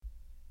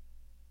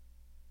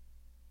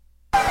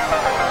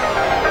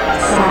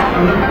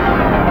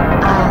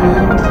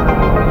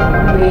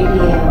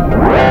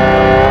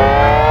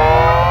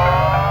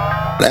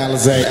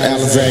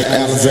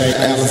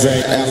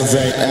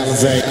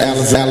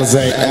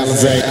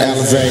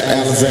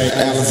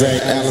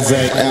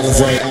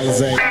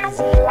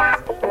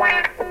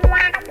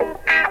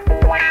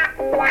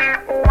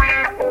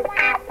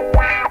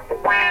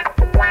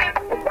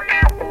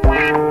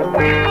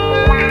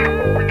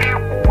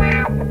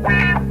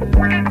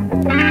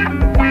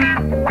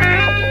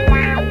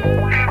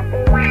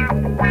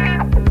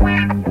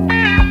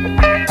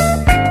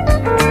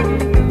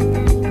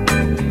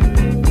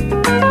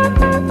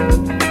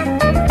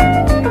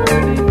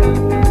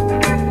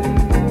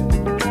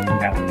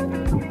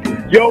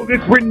Yo,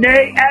 this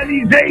Renee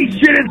Alizé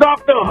shit is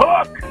off the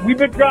hook. We've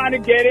been trying to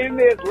get in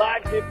this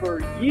live shit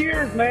for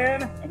years,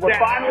 man. And we're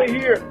finally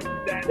here.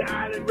 Staten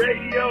Island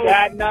Radio.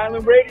 Staten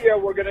Island Radio.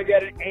 We're going to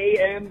get an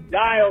AM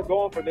dial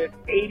going for this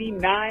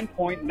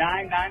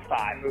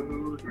 89.995.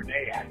 Who's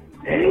Renee Alizé?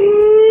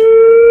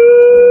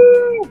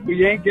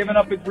 We ain't giving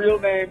up his real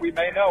name. We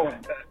may know him.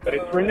 But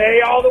it's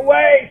Renee all the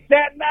way.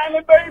 Staten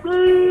Island,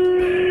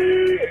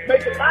 baby. Let's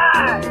make it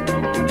live.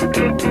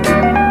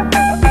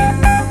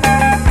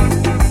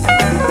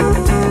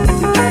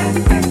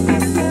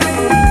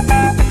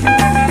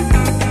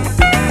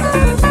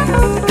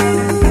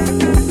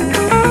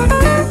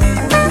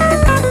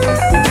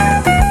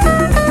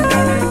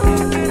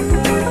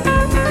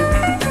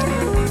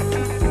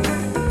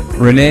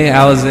 Renee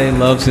Alizé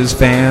loves his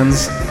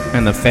fans,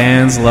 and the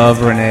fans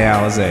love Renee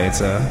Alizé. It's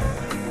a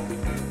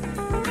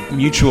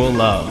mutual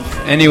love.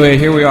 Anyway,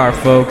 here we are,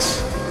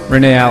 folks.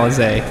 Renee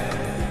Alizé,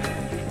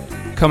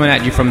 coming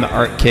at you from the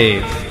Art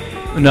Cave.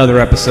 Another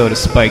episode of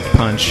Spiked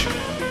Punch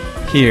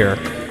here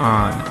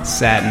on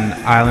Satin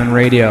Island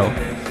Radio.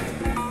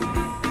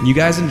 You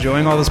guys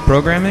enjoying all this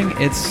programming?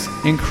 It's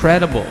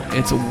incredible.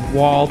 It's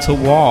wall to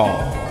wall.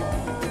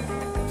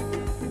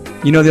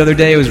 You know, the other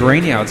day it was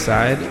rainy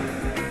outside,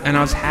 and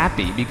I was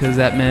happy because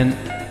that meant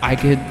I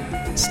could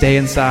stay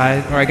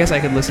inside, or I guess I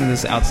could listen to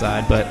this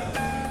outside, but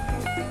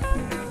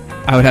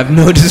I would have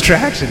no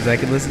distractions. I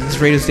could listen to this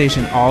radio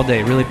station all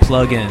day, really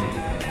plug in,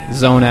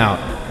 zone out,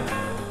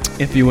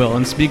 if you will.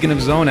 And speaking of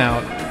zone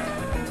out,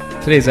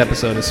 today's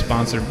episode is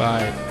sponsored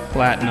by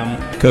Platinum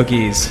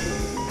Cookies.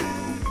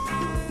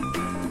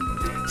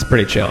 It's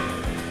pretty chill.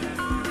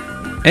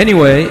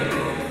 Anyway,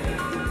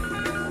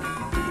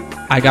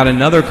 I got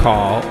another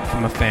call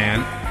from a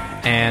fan,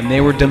 and they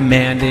were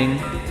demanding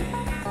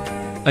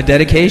a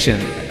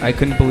dedication. I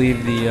couldn't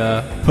believe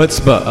the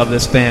chutzpah of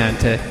this fan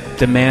to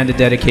demand a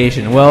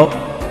dedication. Well,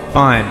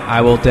 fine.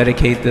 I will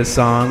dedicate this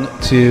song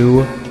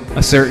to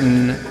a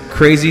certain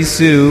Crazy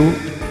Sue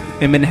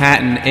in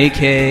Manhattan,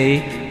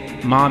 a.k.a.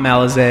 Mom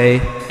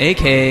Alizé,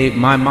 a.k.a.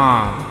 my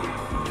mom.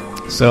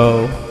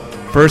 So,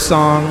 first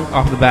song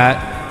off the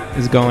bat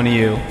is going to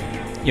you.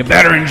 You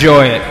better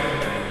enjoy it.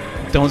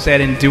 Don't say I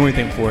didn't do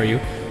anything for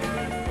you.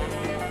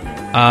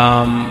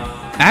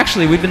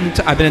 Actually,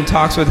 I've been in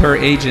talks with her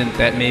agent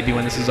that maybe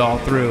when this is all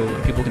through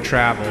and people can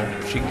travel,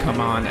 she can come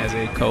on as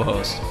a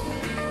co-host.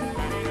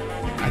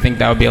 I think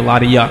that would be a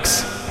lot of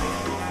yucks.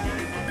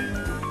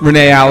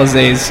 Renee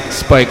Alizé's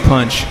Spike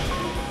Punch.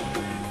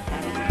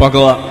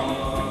 Buckle up.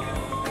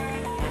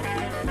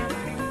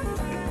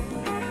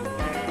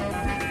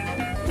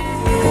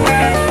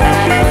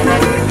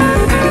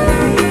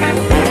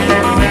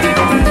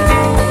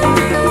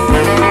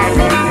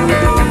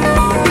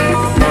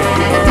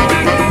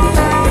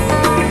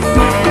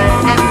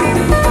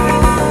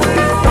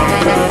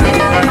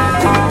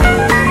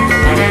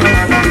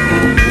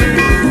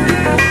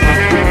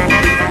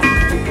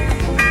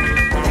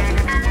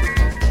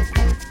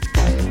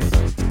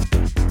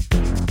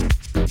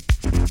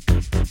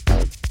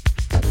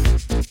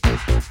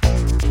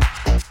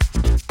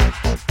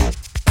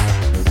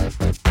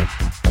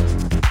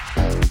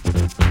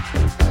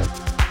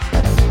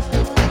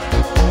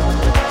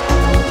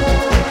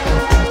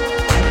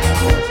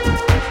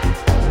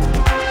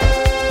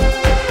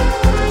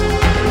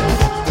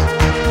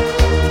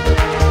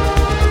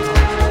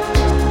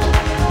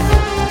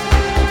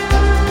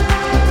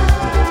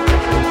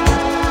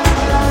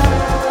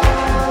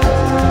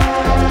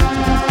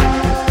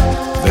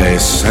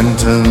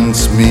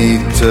 Sentence me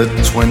to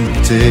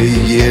 20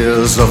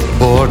 years of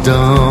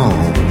boredom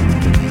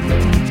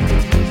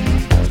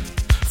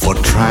for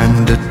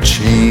trying to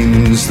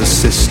change the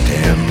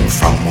system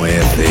from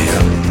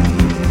within.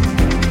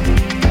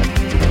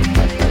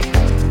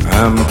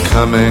 I'm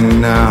coming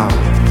now,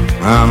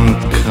 I'm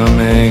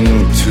coming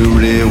to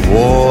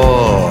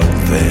reward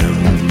them.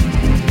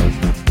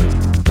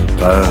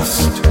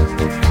 First,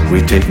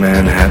 we take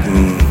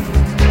Manhattan,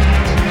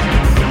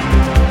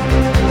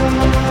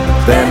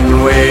 then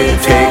we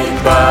take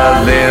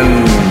Berlin.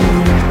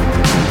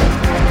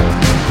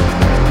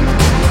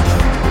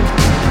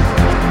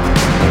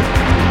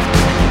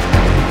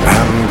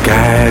 I'm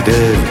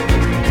guided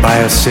by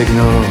a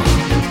signal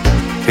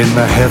in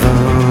the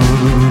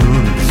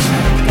heavens.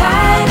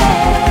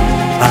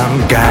 I'm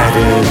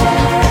guided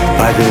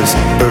by this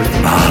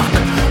birthmark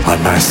on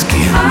my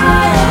skin.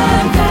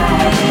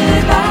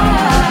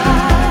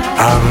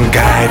 I'm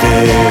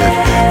guided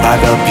by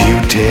the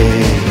beauty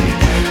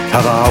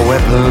of our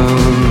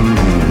weapons.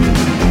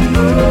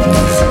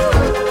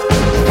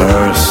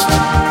 First,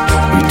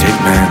 we take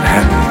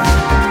Manhattan.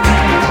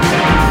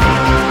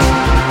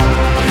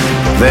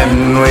 Then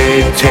we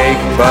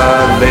take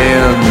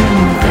Berlin.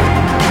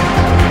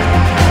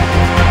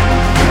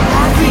 I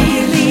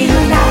really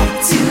like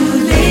to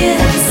live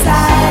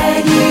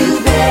beside you,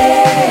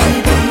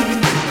 baby.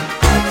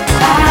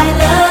 I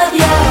love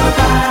your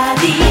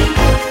body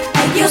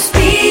and your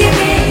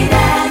spirit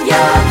and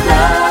your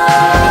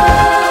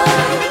love.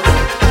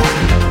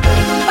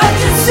 But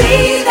you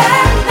see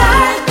that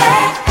night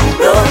there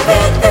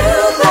moving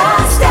through the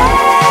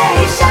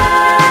station,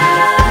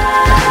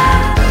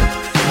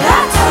 I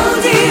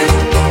told you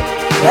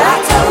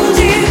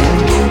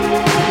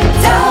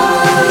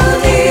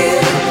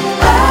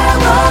I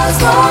was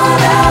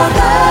one of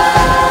them.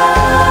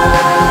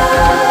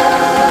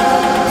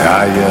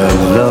 Now you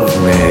love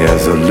me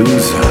as a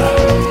loser,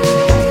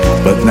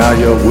 but now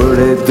you're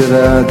worried that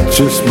I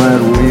just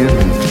might win.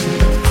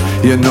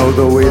 You know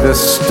the way to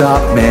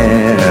stop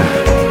me,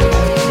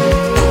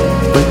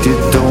 but you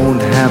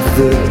don't have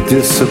the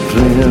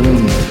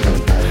discipline.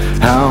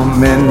 How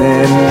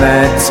many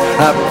nights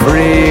I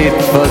prayed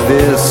for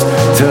this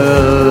to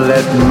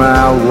let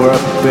my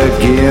work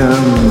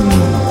begin.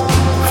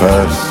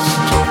 First,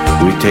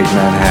 we take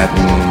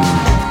Manhattan.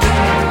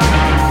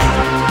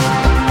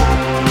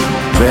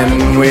 Then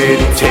we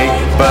take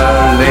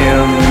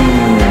Berlin.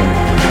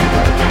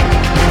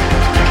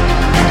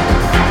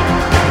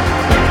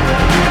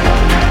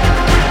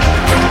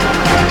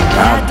 I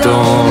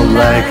don't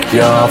like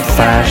your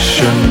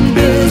fashion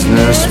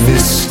business,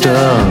 mister.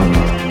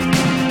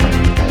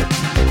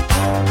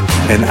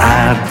 And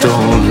I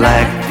don't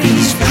like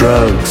these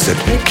drugs that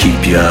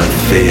keep you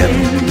thin.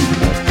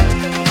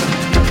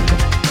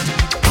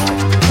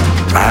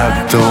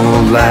 I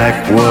don't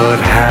like what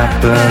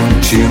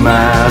happened to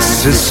my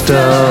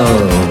sister.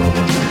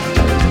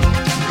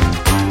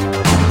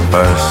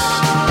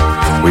 First,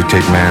 we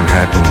take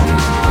Manhattan.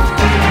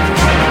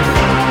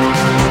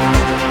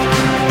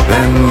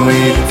 Then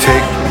we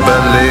take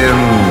Berlin.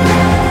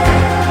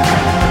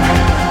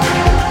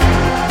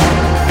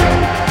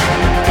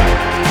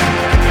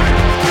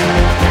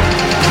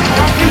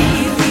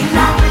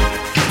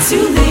 To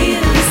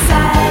live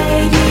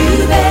beside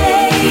you,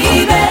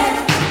 baby.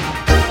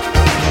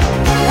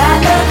 I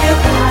love your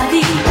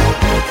body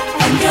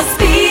and your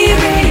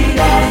spirit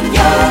and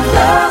your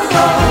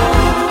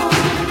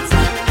clothes.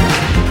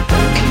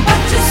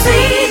 But you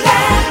see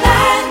that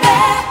line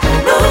there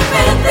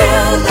moving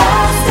through the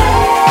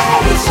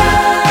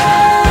station.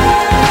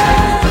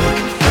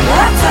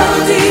 I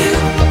told you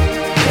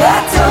I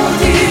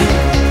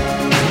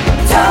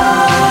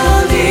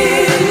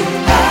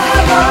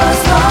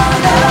was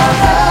one of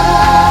them.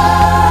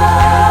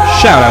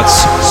 Shoutouts,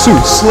 Sue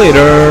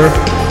Slater.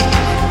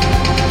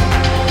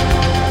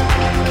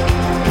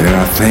 And I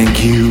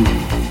thank you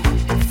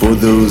for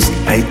those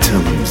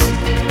items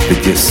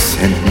that you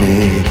sent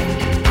me.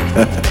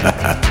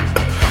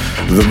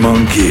 The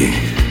monkey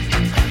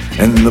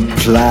and the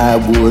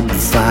plywood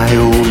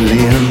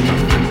violin.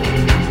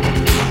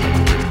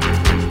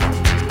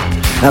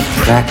 I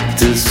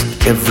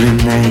practiced every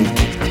night.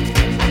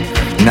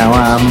 Now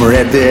I'm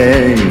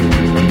ready.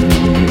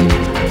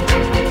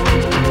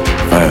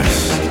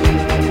 First,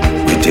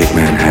 we take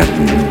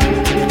Manhattan.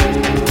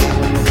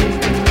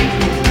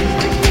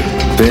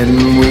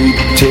 Then we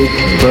take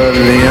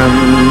Berlin.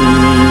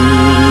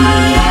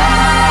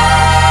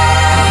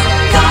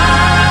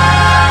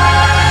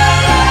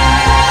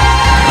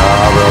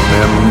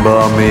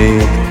 Remember me,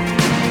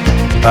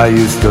 I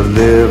used to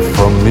live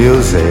for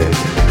music.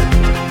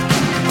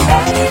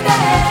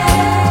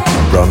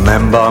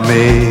 Remember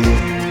me,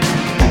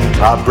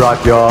 I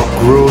brought your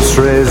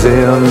groceries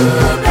in.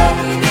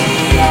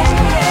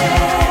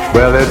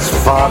 Well, it's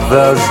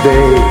Father's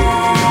Day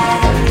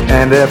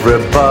and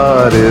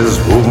everybody's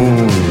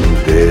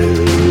wounded.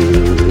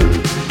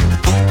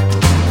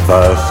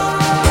 First,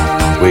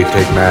 we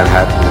take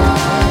Manhattan.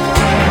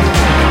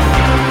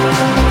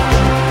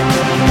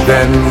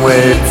 Then we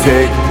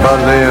take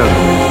Berlin.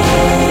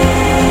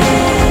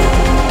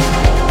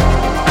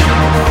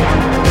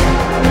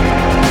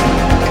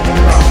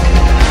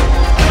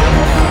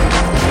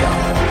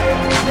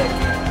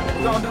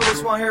 We're gonna do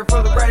this one here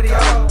for the radio.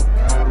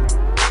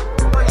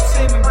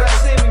 See me back.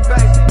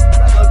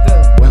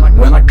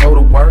 When I go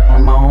to work,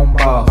 I'm my own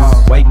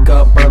boss. Wake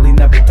up early,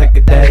 never take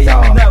a day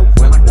off.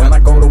 When I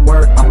go to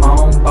work, I'm my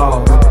own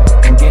boss.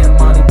 I'm getting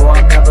money, boy,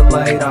 I'm never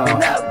laid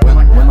off.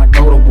 When I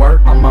go to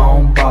work, I'm my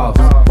own boss.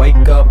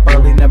 Wake up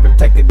early, never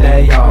take a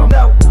day off.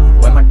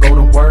 When I go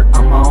to work,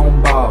 I'm my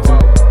own boss.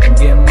 I'm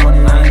getting money,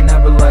 I ain't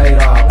never laid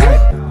off. Hey,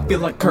 feel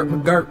like Kurt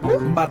McGirt,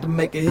 I'm about to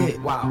make a hit.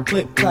 Wow,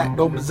 click, clack,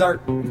 go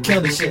berserk,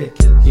 kill the shit.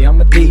 Yeah,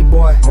 I'm a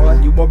D-boy,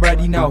 you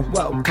already know.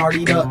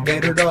 Cardied up,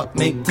 gathered up,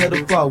 mink to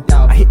the flow.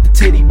 I hit the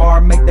titty bar,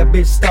 make that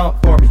bitch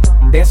stomp for me.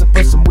 Dancing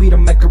for some weed,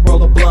 and make her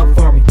roll a blunt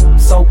for me.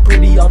 So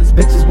pretty, all these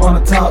bitches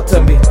wanna talk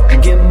to me.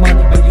 I'm getting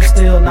money, but you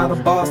still still not a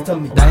boss to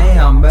me.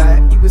 Damn,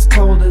 man, he was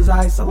cold as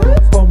ice. I let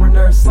the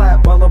foreigner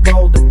slap while I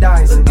rolled the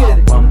dice.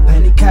 One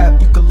penny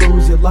cap, you could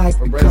lose your life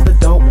because the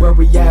dope where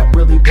we at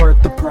really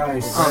worth the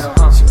price.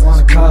 She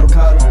wanna cuddle,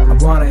 I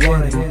wanna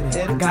hit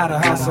it. I gotta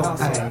hustle,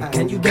 ay,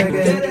 can you dig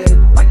it?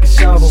 Like a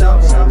shovel,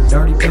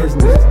 dirty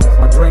business.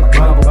 I drink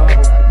bubble,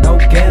 no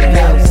getting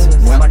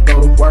it. When I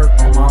go to work,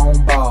 I'm my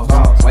own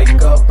boss.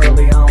 Wake up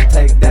early, I don't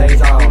take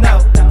days off. When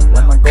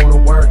I go to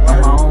work,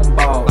 I'm my own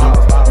boss.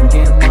 I'm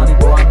getting money,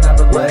 boy, I'm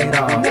never laid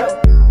off.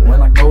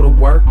 When I go to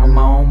work, I'm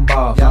my own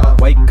boss.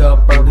 Wake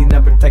up early,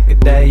 never take a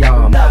day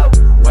off.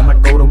 When I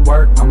go to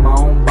work, I'm my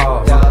own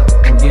boss.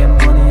 I'm getting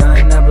money, I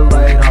ain't never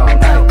laid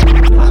off.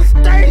 I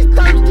stay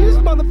thirsty, this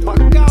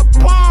motherfucker got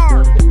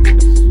bars.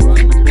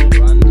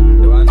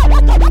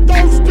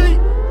 Thirsty,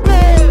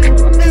 bad,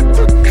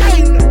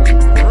 entertainer.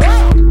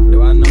 Do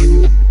I know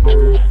you?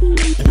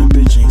 You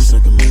be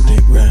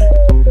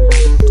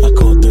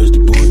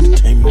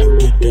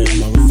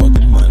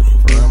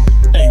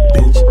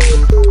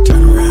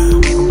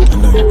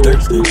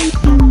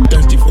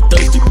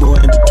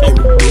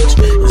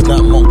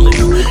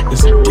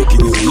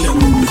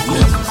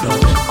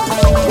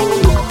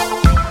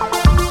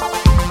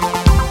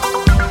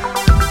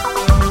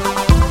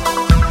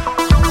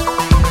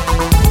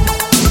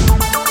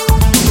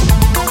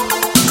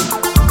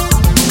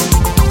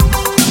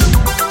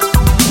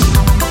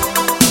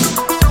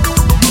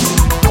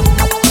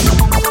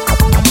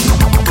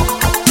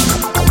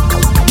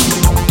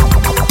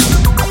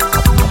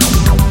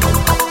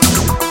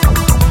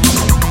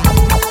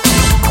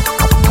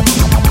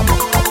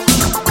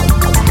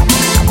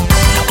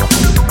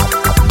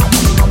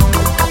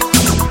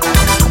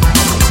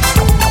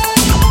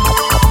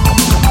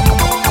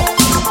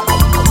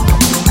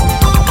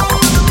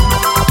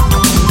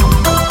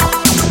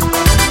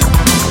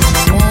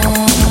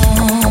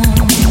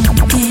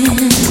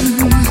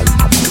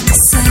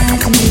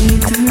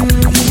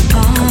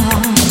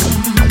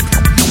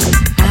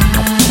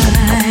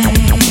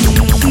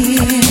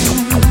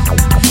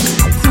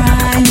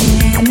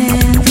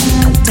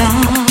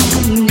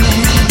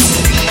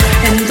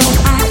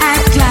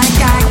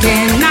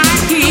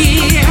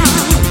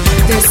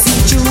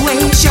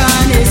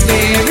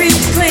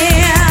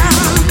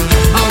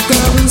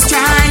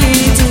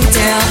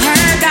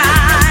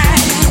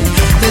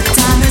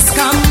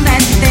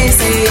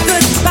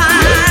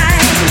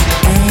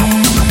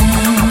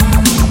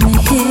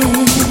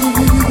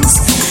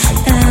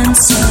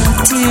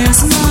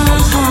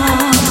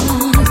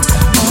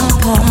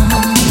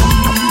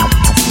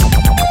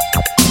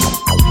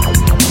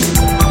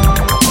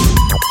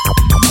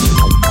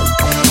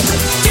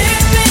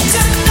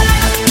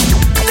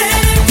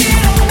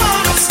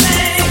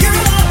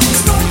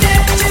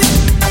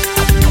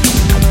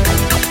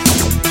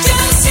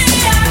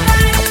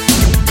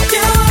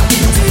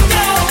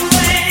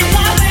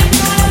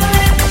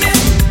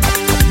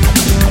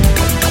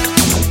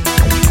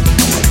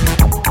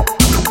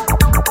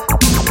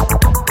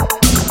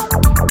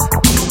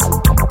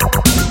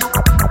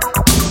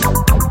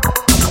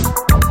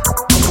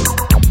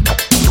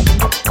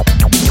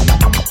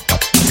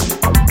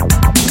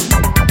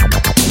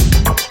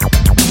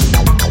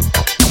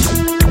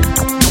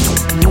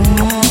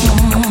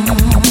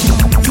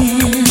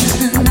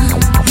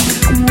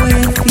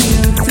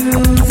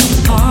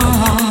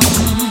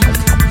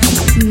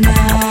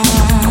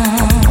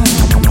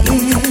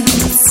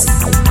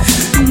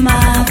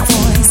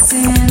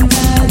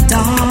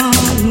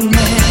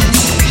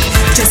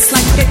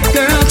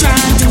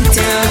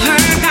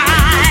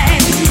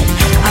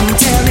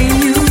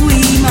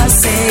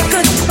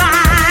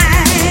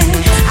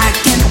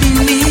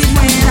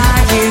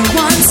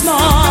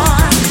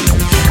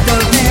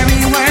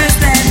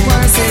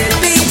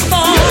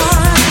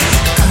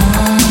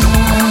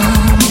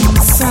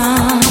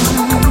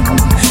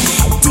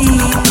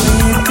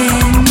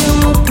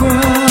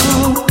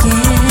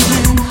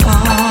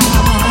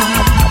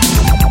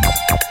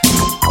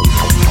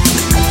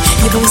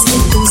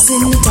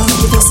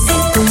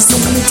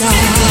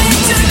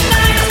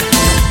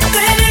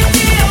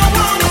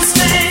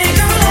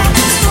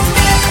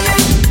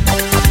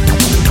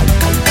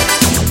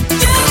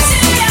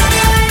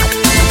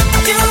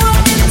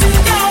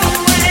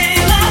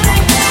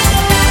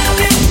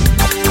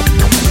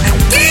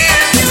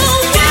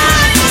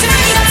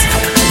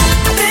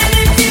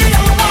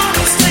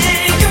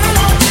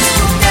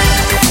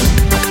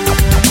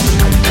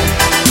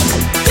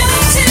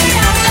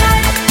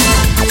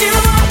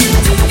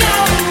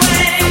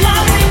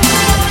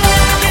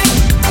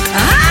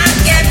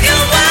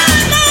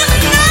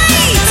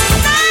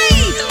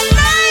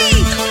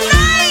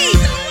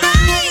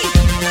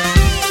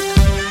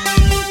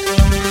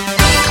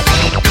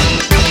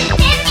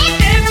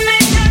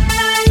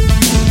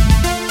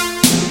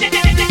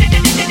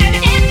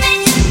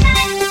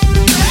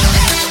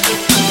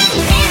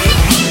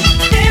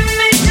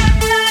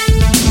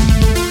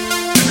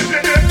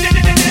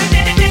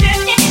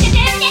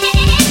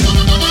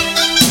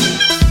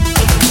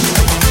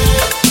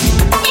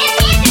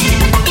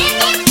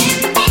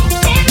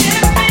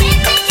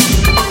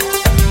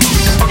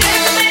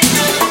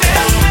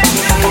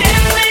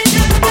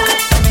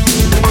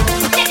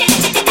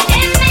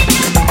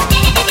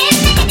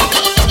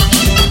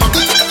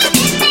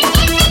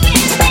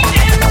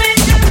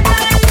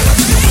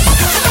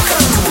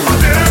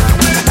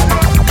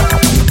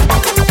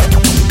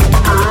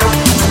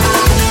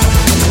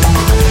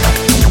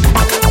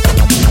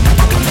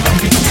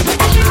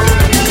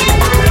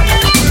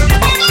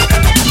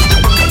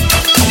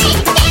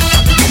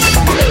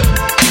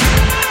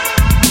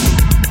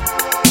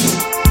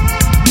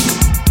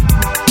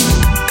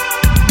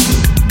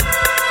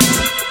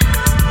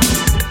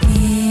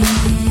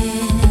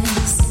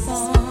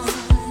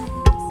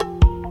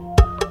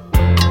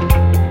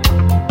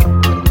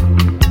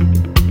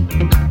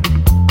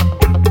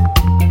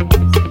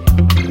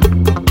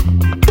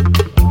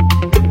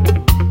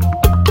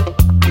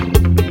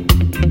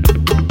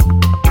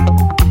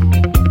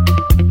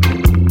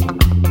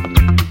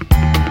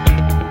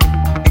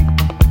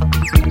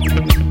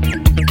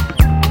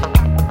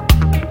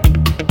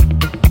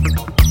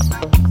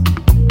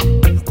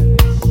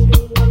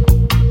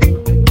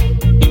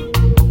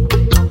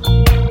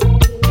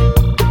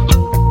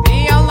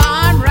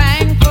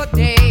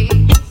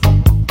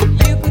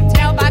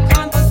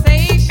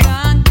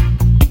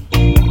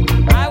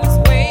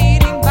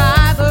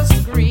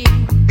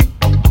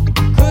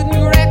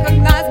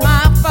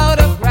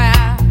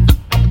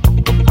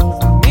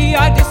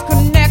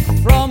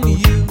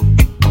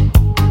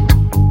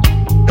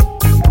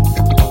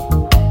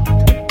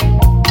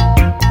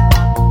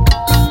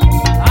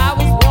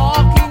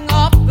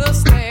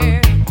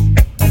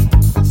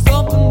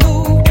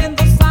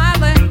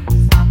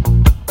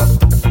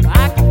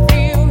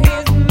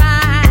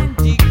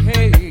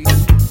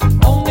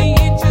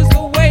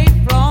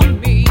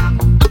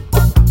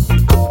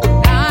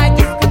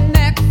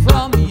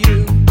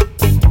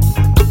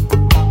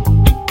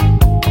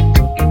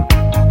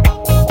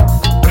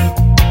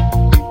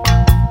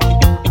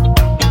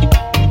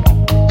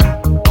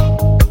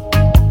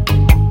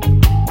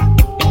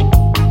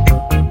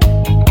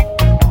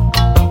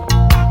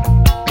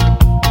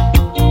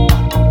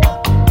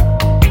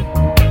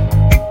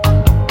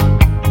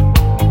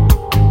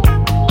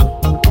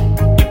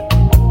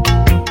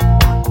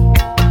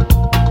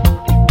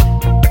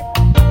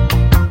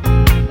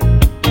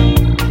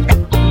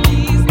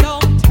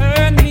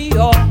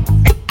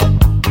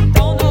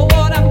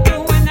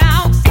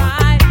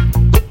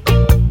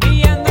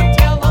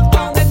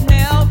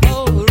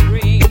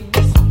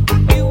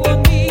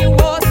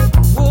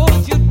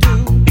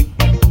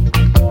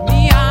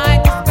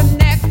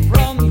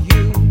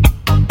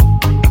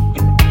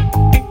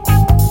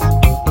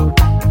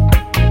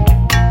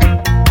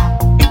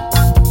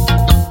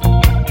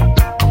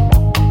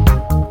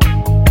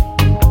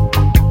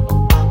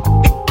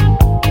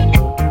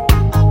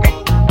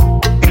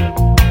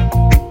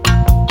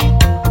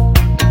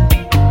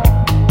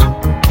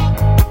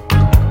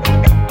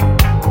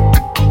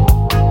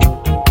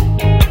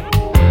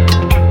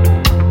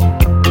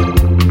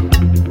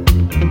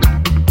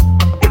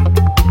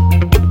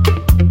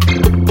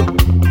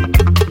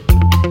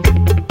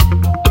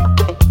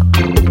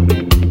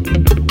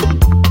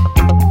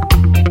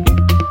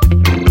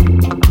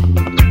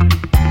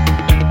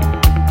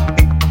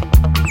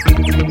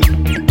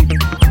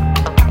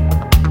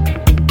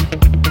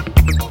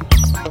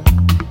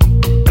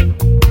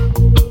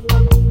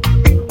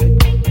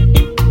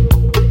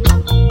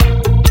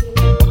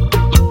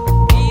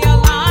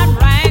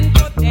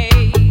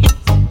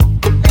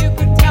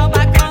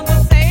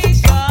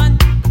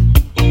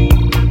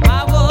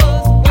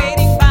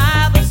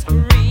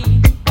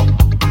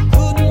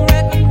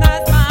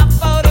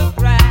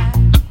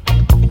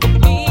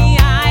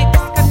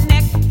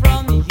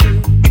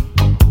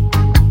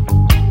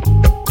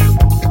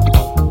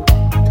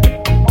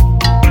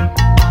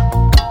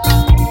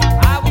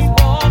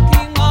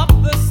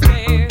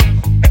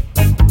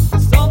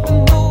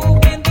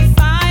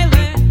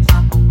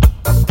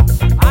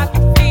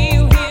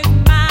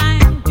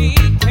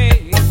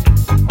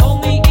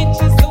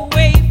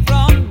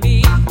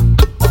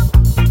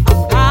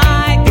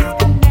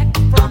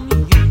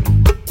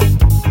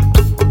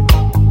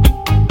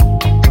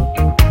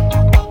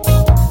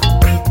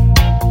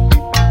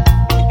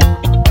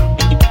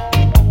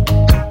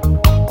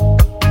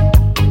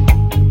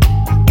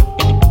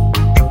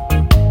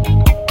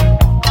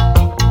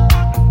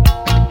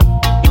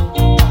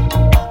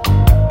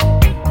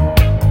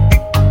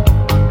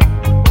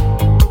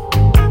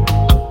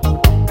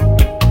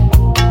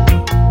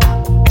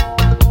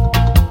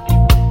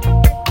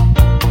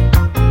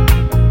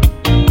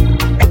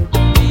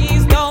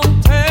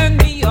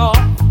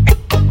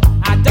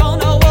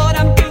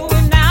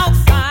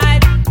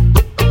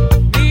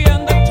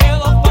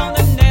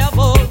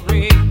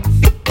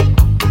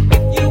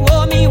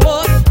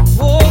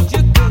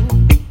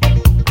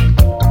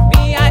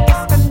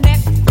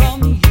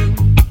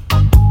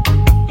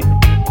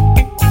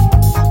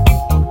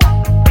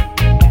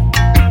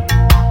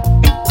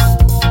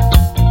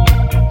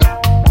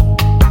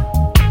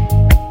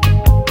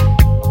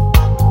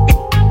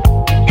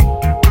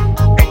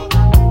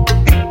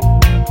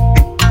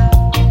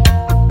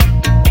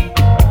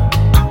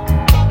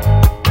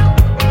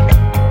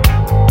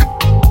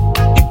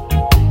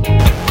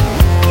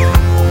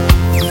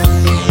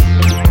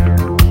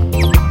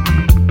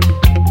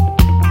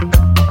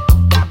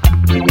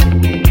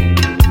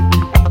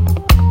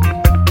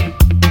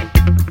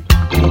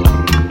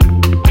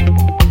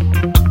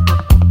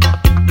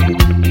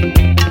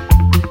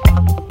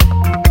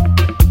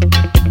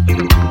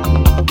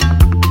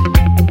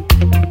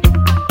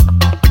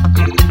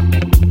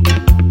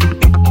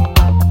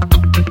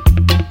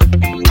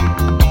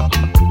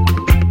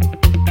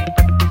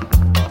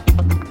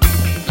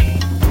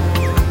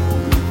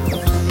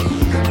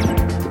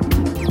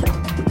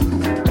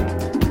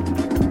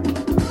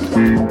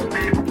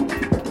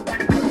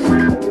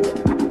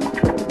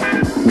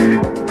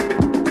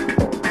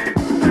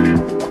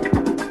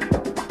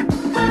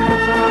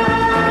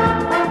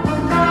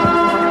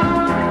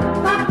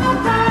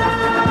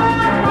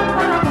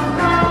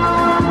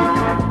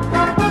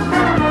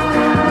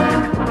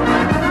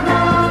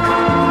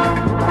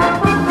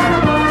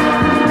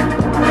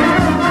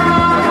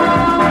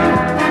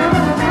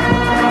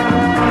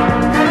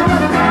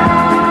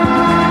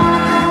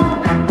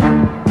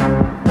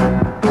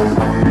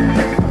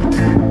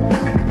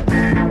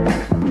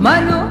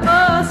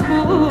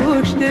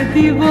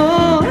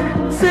دیوار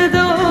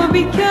صدا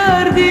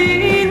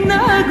میکردی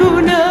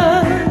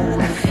نگونه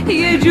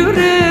یه جور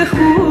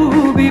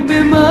خوبی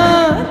به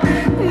من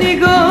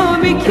نگاه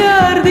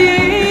میکردی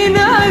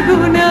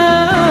نگونه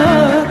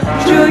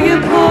جای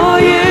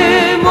پای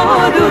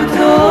ما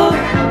دوتا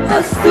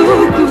از تو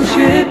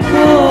کوچه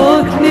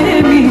پاک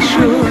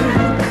نمیشد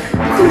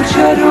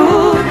کوچه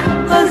رو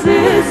از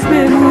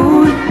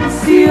اسممون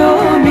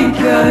سیاه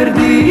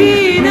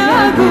میکردی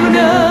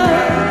نگونه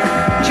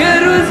چه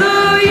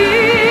روزای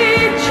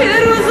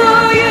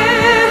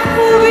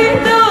خوبی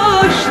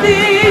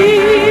داشتی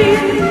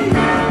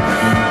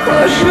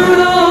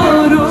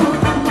کاشونا رو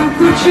تو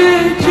کوچه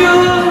جا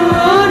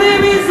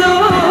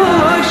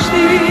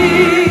نمیذاشتی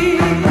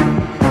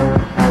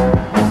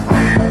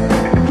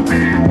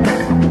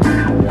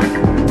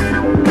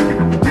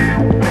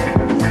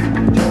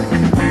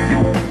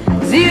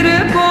زیر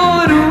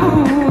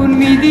بارون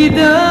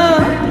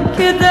میدیدم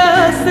که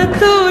دست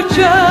تو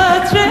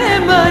چتر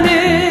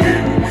منه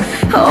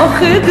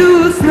آخه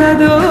دوست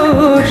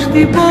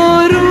نداشتی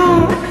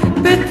بارون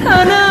به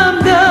تنم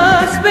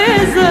دست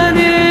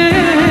بزنه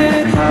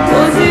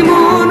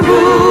بازیمون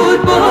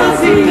بود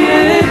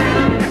بازیه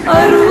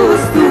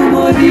عروس تو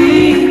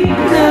مادی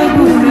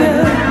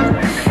نگونه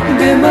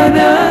به من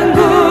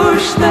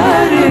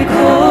انگشتر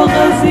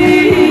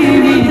کاغذی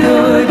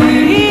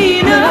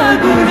میدادی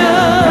نگونه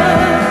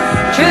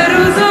چه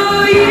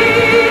روزای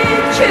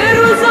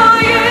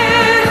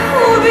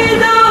خوبی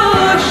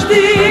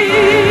داشتی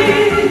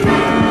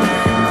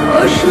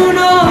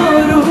کاشونا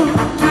رو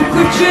تو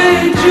کوچه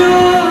جا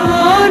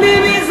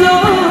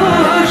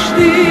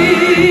نمیذاشتی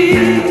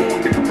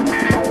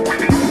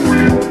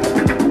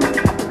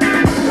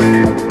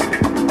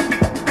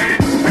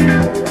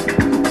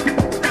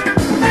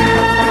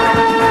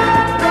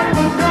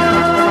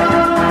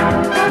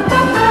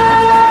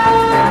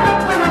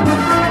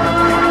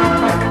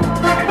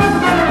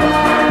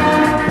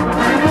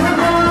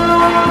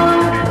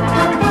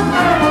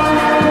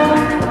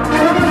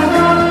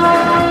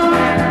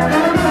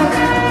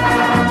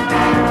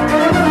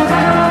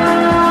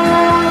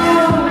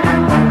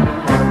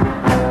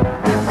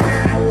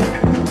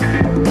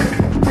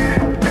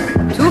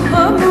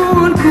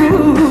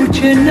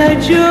کوچه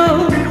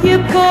نجای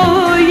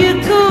پای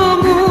تو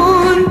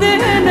مونده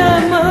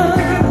نمن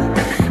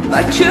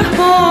بچه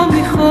ها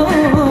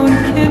میخوان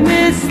که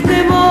مثل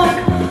ما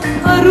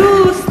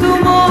عروس تو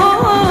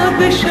ماد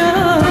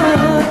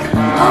بشن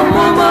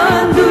اما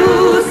من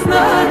دوست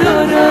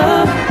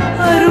ندارم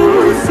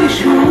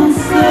عروسیشون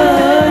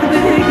سر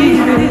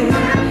بگیره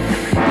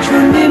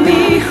چون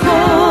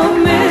نمیخوام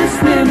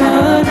مثل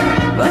من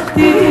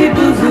وقتی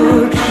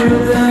بزرگ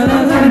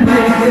شدن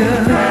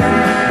بگم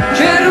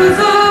چه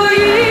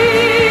روزای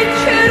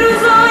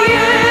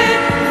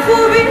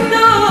خوبی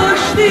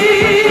داشتی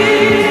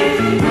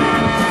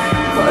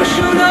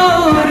کاشونا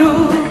رو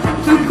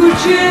تو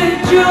کوچه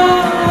جا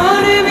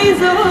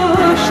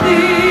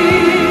نمیذاشتی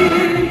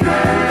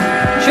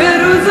چه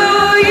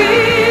روزای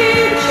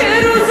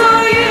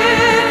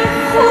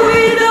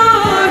خوبی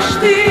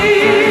داشتی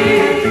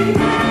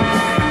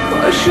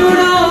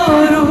کاشونا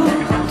رو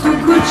تو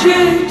کوچه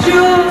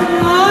جا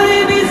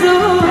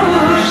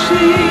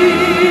نمیذاشتی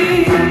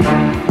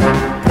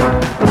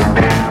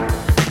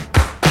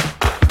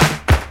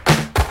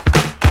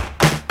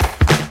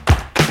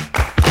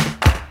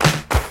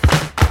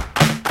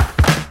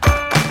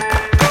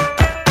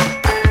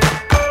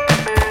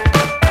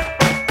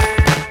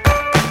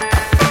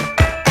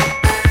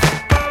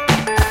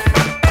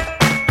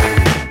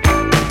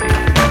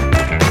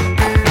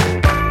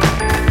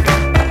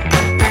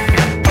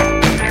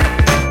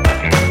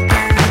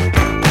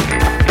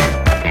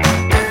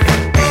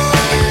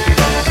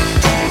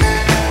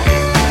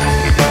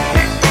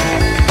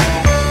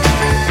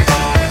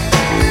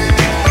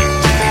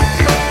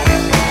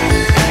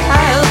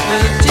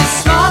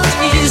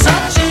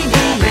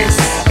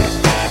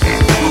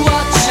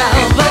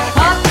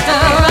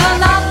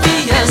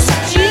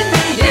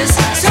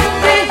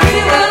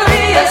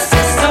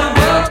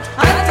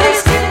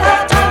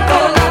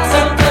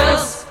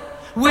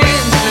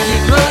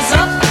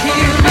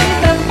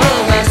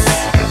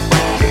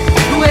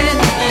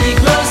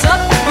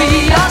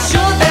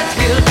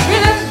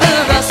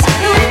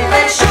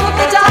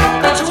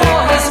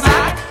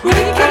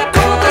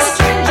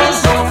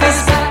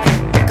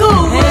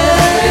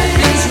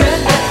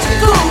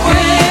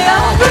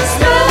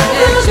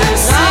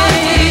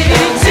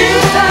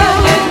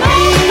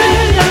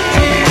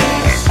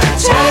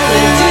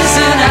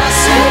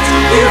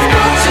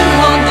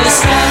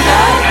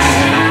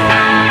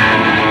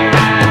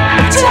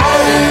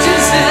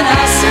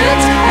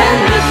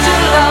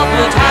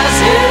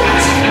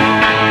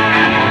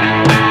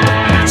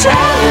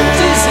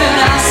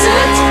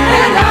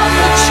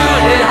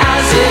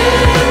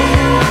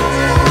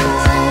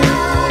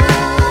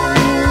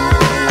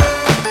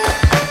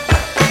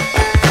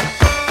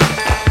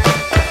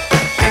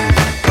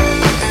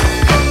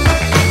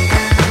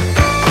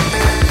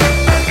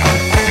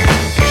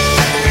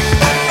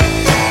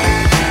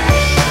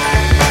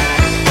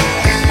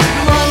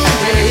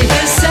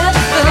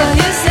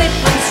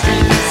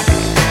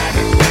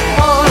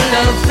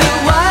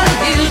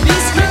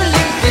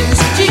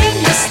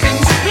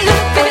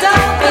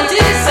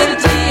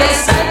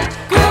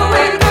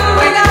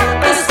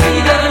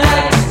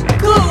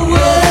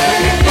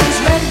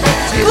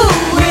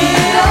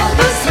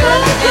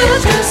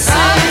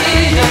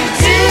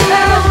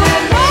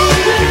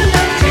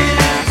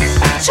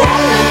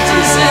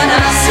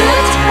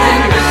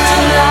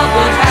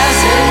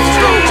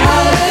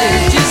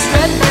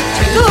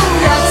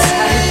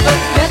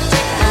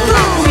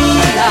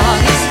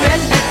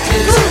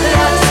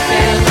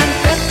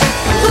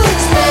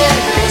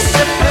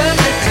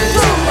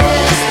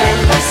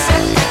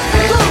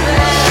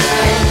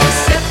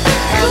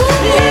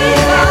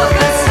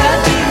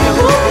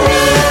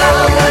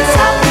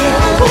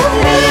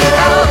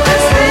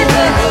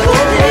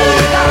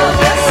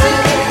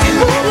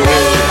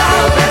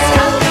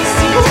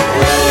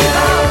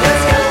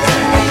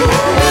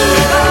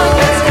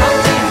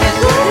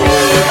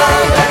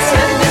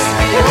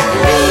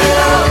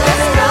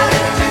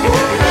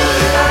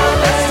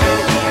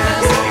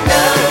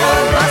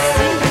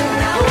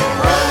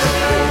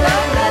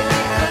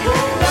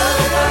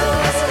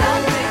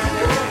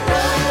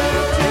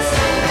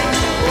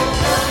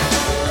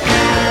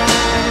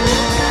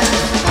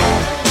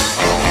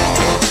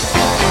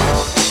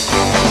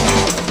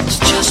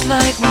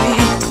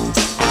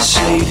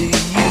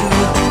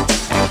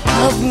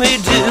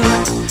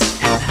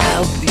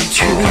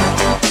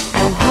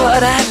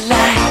what I'd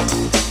like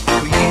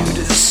for you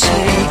to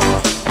say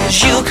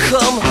is you'll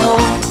come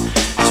home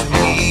to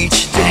me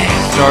each day.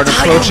 Start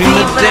approaching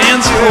the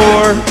dance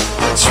floor.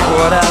 That's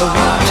what I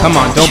want. Come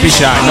on, don't be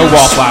shy. No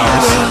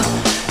wallflowers.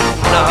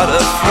 Not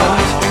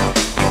afraid.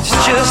 It's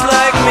just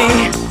like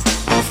me.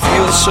 I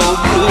feel so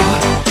blue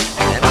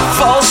and I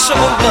fall so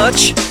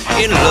much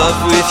in love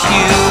with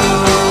you.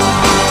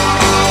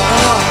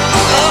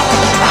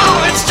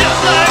 Oh, it's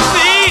just like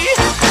me.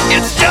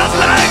 It's just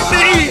like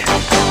me.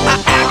 I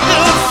act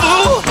a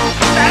fool.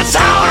 That's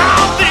how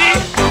I'll be.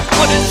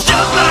 But it's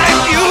just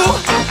like you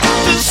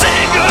to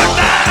say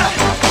goodbye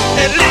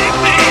and leave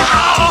me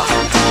all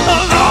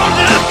alone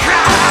to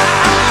cry.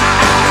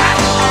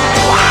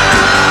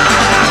 Wow.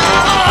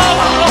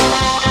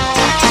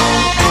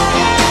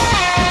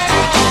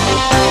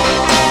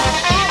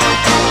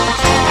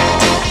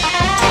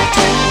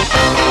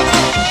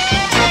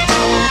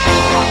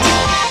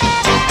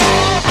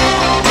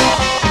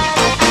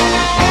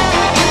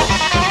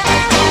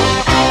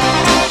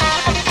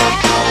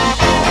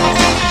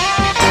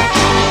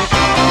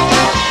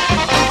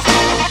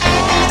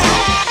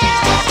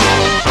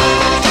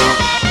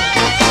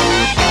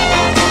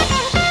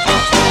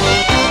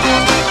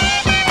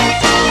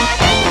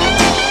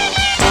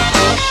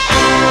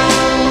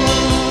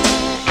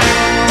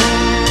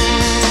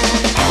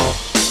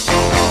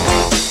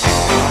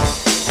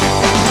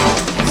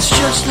 It's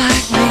just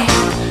like me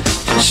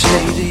to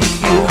say to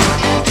you,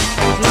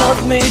 love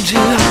me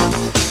do,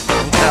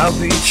 and I'll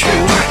be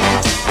true.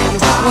 And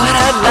what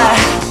I'd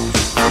like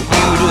for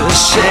you to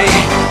say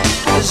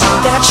is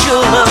that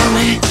you'll love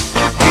me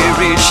here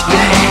each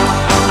day.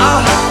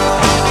 Oh,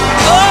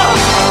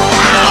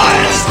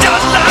 it's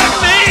just like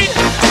me.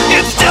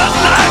 It's just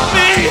like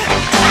me.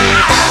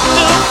 I'm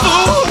the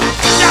fool.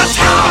 That's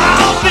how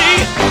I'll be.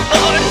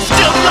 Oh, it's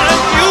just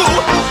like you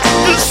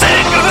to say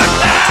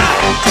goodbye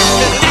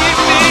and leave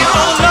me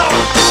alone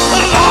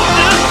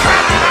to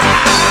cry.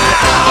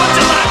 Oh, it's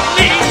just like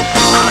me.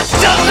 Oh, it's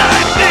just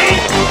like me.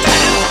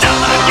 It's just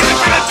like you,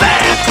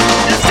 baby.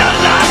 It's just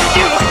like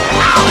you.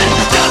 Oh,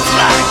 it's just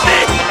like me.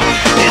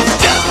 It's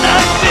just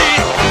like me.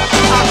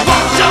 I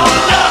want your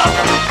love.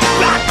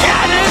 I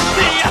gotta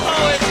see.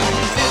 Oh,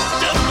 it's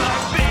just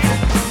like me.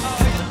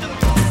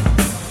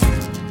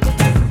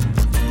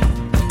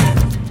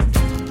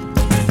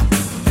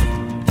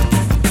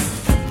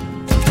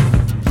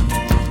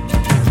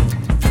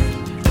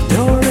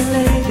 You're a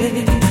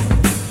lady,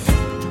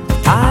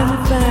 I'm a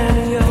fan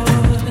of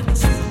yours.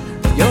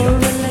 You're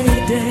a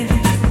lady,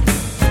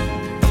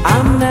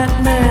 I'm that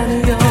man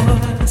of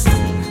yours.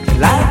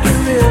 Like a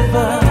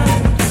river,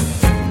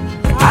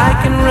 I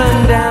can run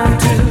down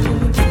to.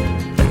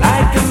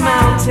 Like a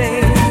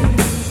mountain,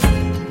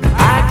 I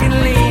can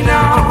lean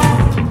on.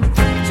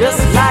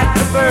 Just like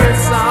the bird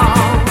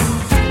song,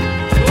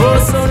 oh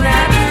so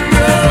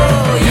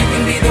natural. You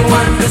can be the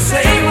one to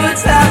say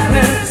what's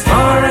happening as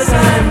far as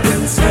I'm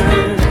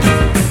concerned.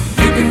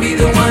 You can be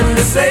the one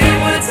to say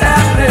what's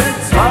happening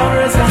as far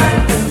as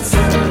I'm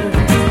concerned.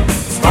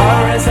 As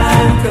far as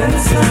I'm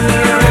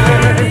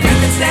concerned. You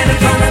can stand in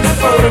front of the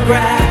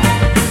photograph.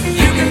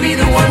 You can be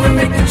the one to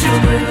make the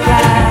children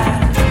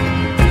laugh.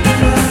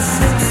 You're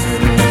sexy,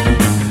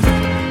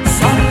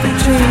 softly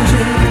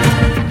changing.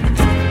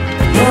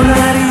 You're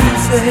not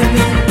easy,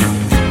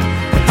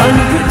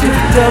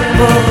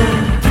 unpredictable.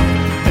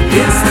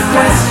 It's the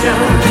question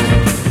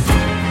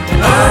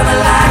of a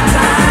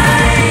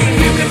lifetime.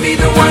 You can be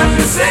the one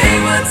to say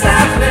what's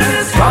happening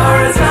as far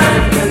as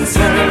I'm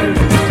concerned.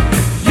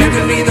 You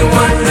can be the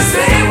one to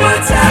say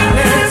what's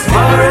happening as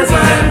far as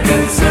I'm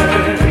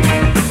concerned.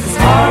 As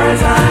far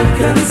as I'm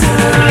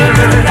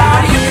concerned.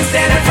 Now you can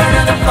stand in front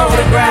of the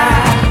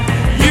photograph.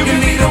 You can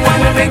be the one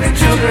to make the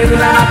children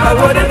laugh. I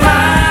wouldn't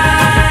mind.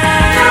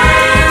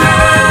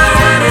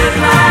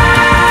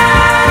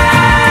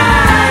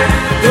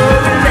 You're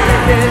a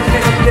lady,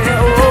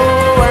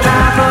 oh, and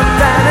I'm a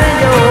fan of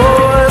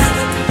yours.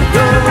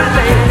 You're a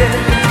lady,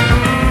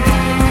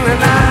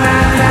 and I'm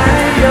a fan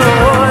of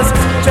yours.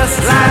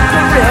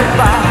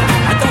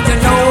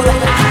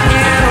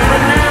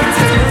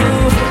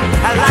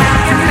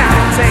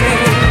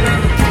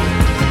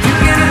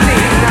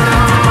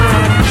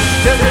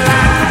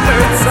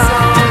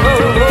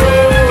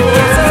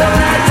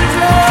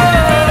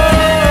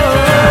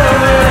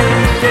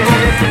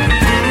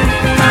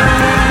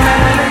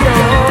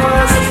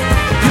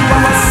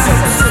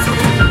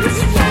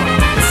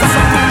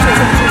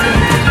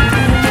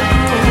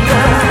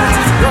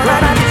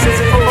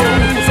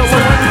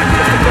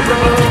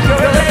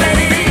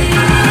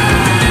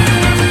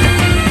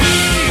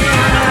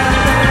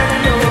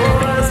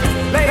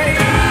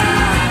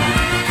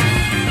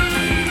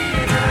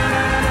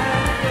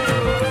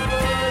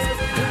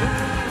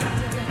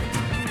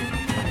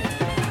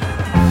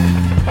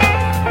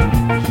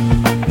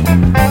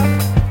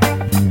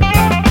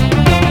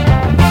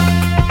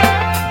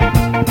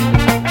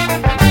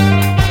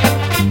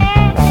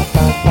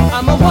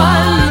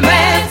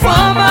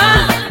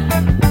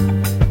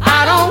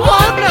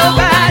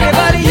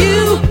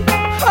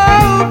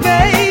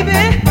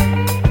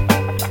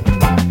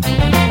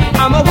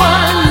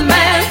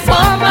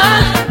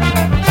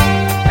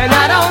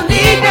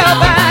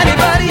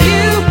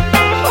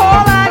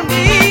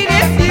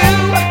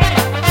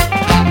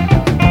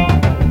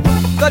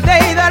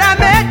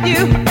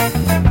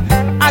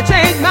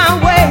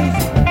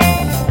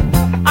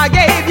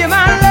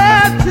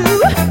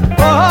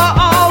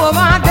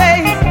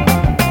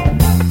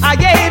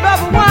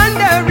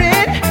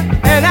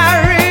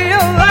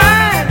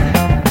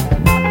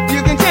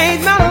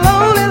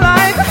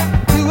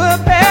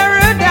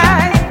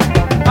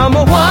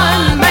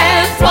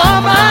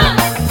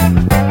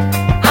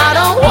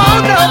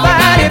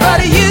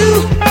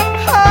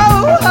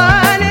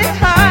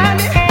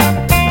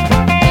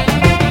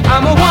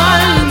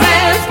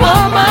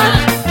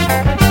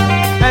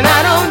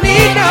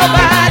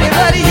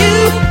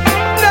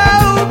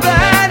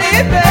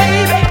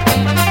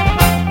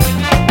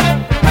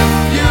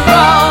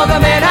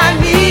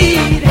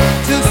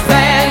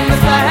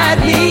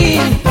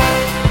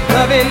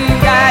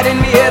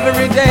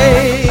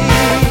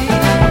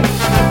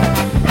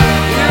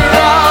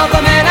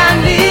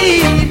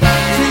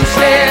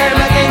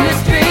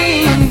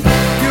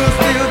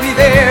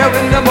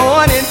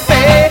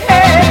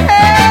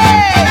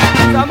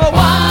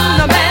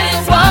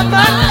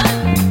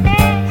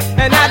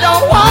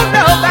 don't want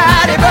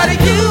nobody but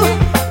you.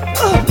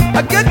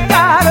 A good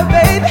God,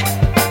 baby.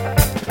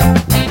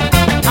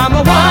 I'm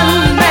a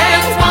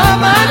one-man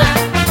woman,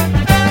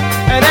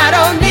 and I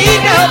don't need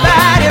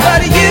nobody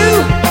but you.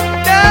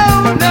 No,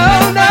 no,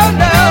 no,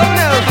 no,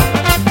 no.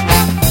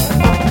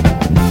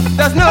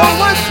 There's no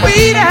one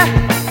sweeter,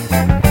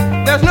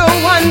 there's no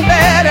one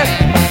better.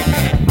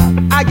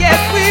 I guess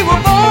we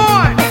were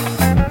born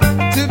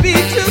to be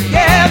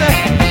together.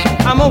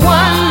 I'm a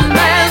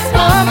one-man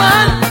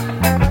woman,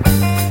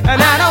 and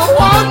I don't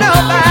want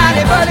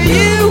nobody but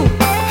you.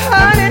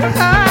 Honey,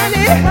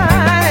 honey,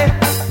 honey.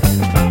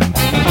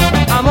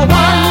 I'm a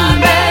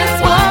one-man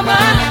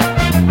woman,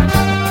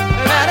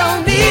 and I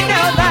don't need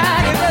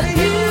nobody but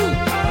you.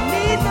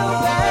 Need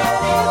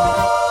nobody.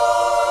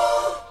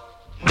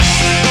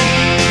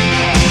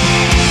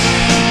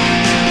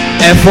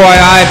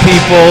 FYI,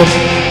 people,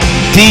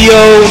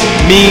 Dio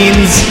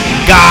means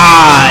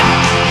God.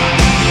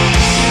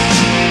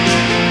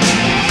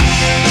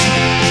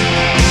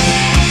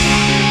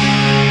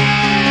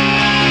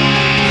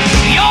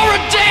 You're a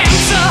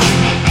dancer,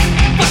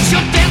 but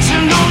you're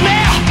dancing on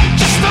there.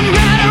 Just a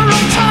matter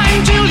of time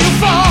till you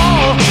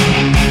fall.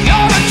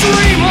 You're a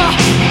dreamer,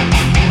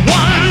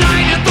 one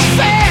night at the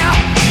fair,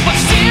 but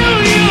still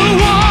you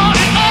want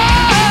it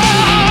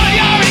all.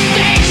 You're in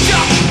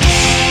danger,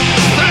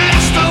 the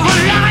last of a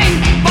line,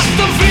 but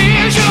the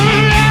vision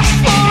lasts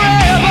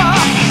forever.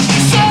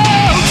 So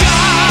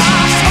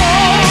just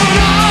hold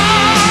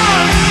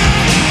on.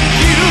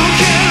 You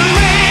can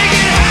make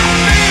it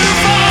happen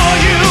for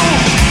you.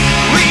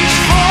 Reach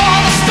for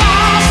the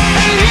stars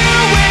and you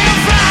will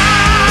fly.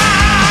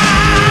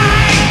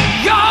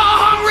 You're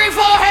hungry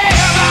for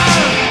heaven,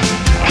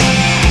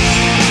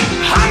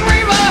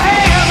 hungry for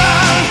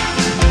heaven,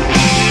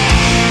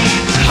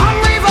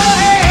 hungry for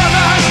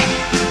heaven,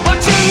 but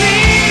you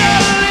need a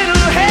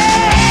little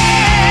help.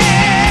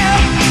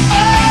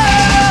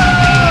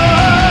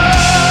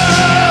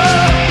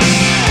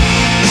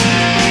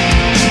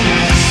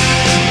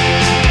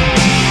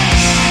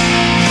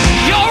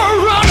 You're a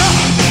runner,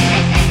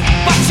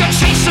 but you're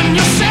chasing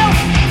yourself.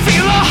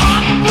 Feel a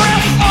hot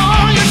breath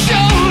on your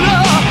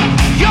shoulder.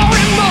 You're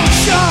in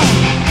motion,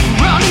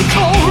 running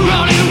cold,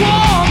 running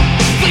warm.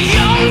 The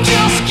young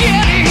just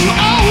getting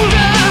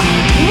older.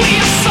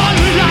 We're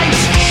sunlight,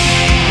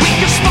 we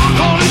can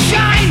sparkle and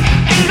shine,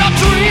 and our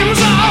dreams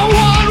are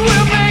what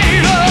we're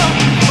made of.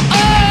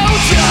 Oh,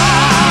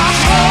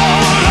 just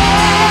hold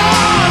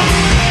on.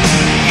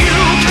 You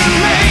can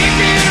make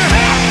it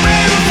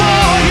happen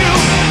for you.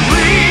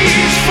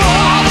 Reach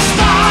for the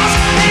stars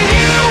and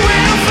you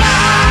will fly.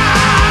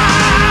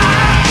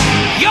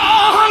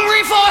 You're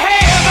hungry for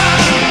heaven,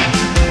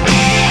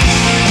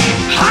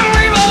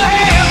 hungry for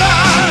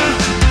heaven,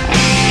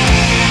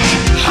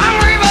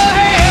 hungry for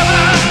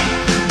heaven,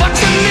 but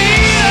you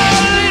need a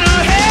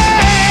little help.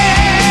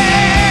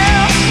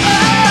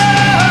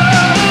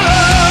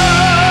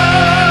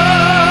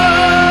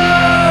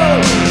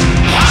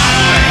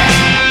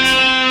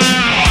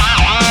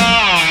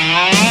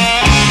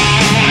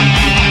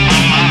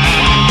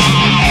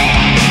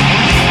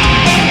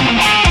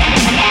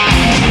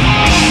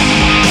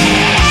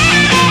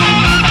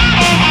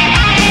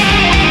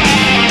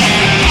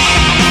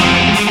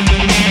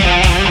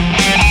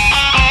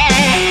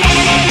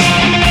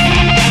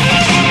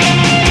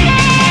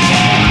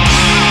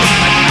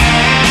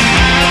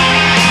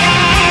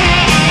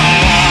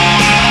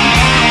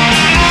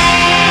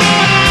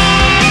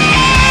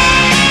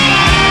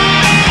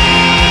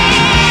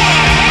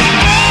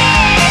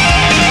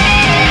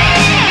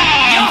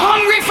 You're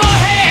hungry for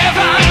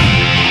heaven,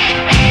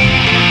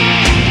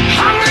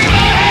 hungry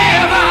for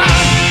heaven,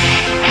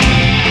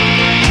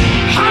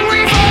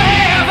 hungry for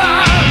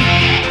heaven,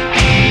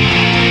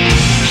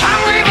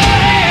 hungry for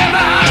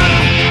heaven.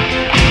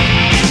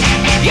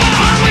 You're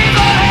hungry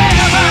for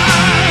heaven,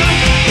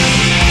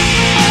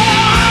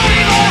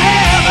 hungry for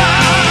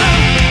heaven,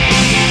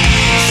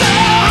 so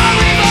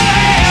hungry for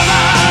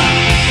heaven.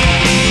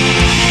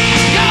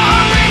 You're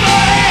hungry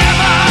for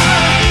heaven.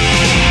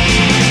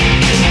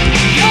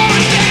 You're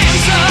a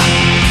dancer,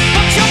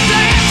 but you're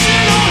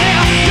dancing on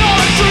air.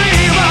 You're a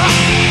dreamer,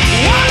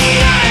 one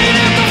night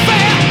at the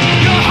fair.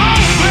 You're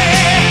hungry,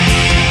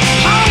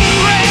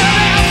 hungry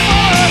there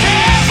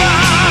forever.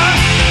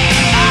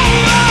 Oh,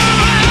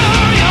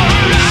 you're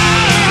a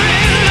rider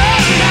in the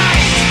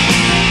night,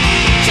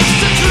 just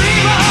a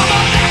dreamer,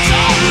 but that's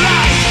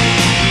alright.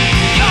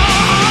 You're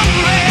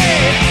hungry,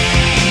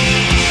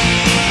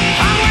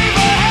 hungry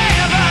for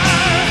heaven.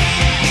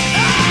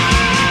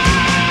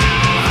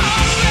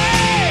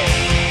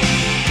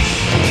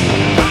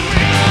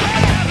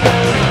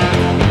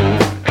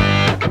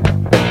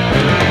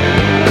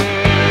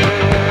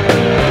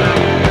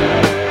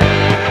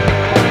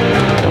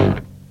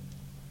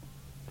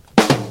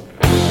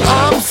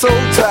 I'm so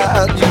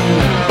tired, you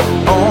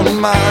on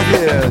my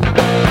head.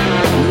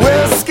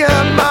 Whiskey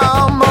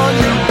mama,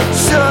 you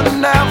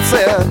shouldn't have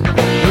said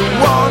you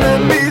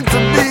wanted me to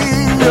be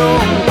your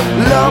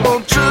lover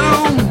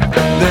true.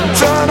 Then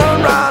turn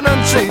around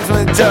and change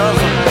me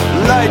just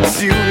like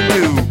you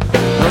do.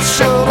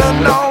 should've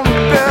known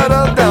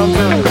better than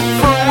to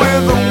fool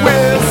with the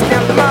whiskey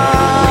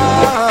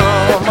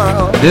mama.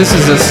 This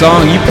is a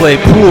song you play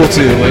pool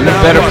to, and you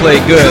better play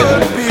good.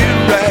 Could be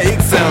right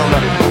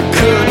and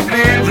could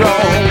be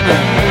wrong.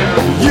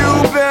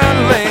 You've been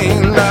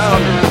laying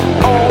down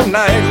all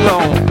night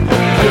long.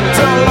 You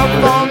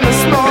telephone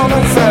this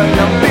morning, said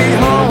you'll be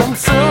home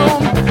soon.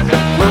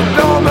 The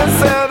doorman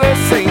said they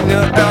seen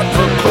you at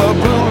the club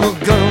Blue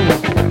Lagoon.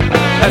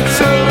 I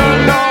should've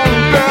known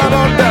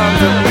better than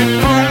to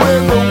fool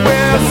with the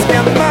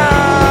whiskey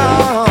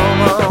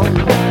mama.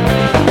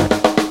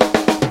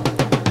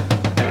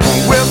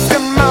 Whiskey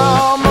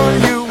mama,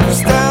 you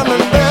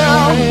standing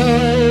there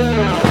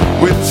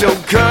with your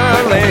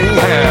curling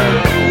hair.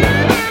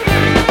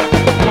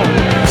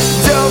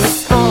 Just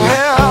for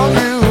how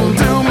you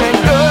do me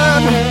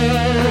good.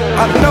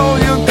 I know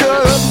you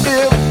could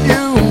if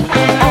you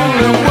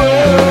only would.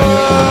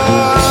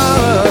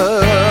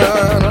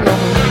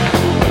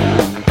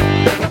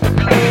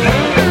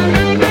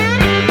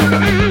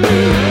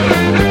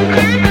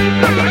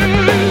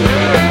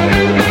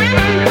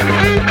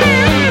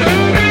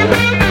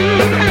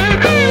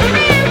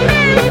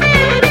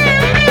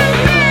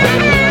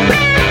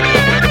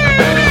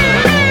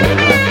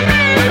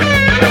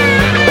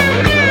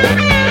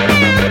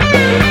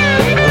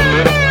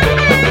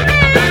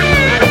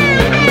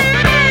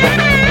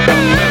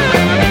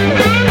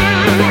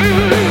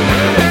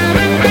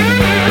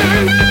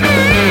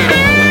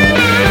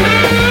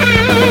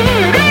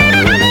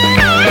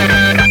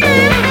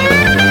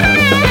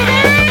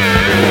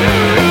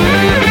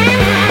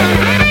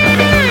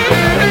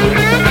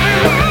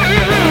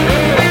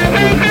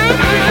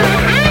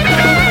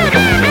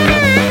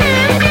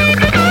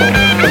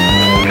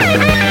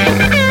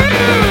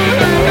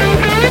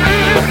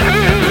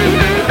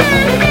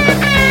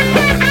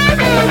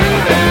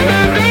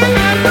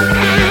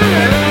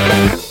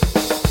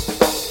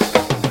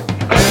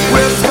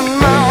 Whiskey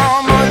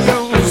mama, you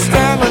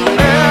standing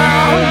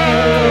there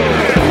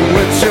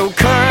with your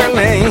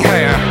curling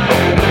hair.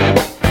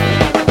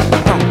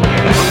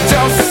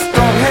 Just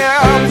to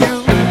have you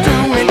do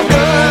me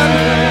good.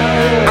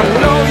 I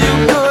know you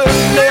could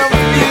if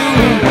you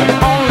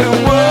only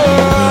would.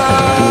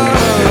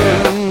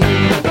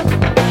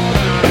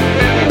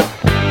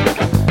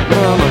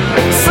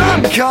 Sun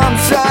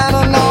comes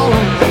shining on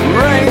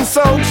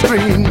rain-soaked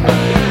street.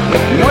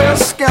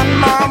 Whiskey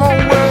mama,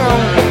 well,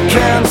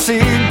 can she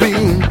be?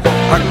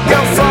 I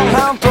guess I'll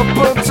have to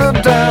put you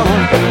down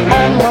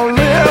on my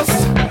list.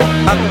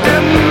 I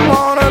didn't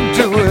wanna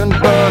do it,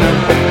 but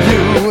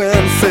you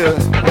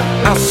insist.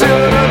 I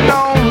should've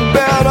known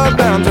better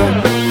than to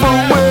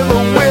fool with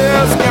a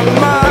whiskey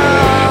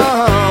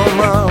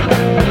mama.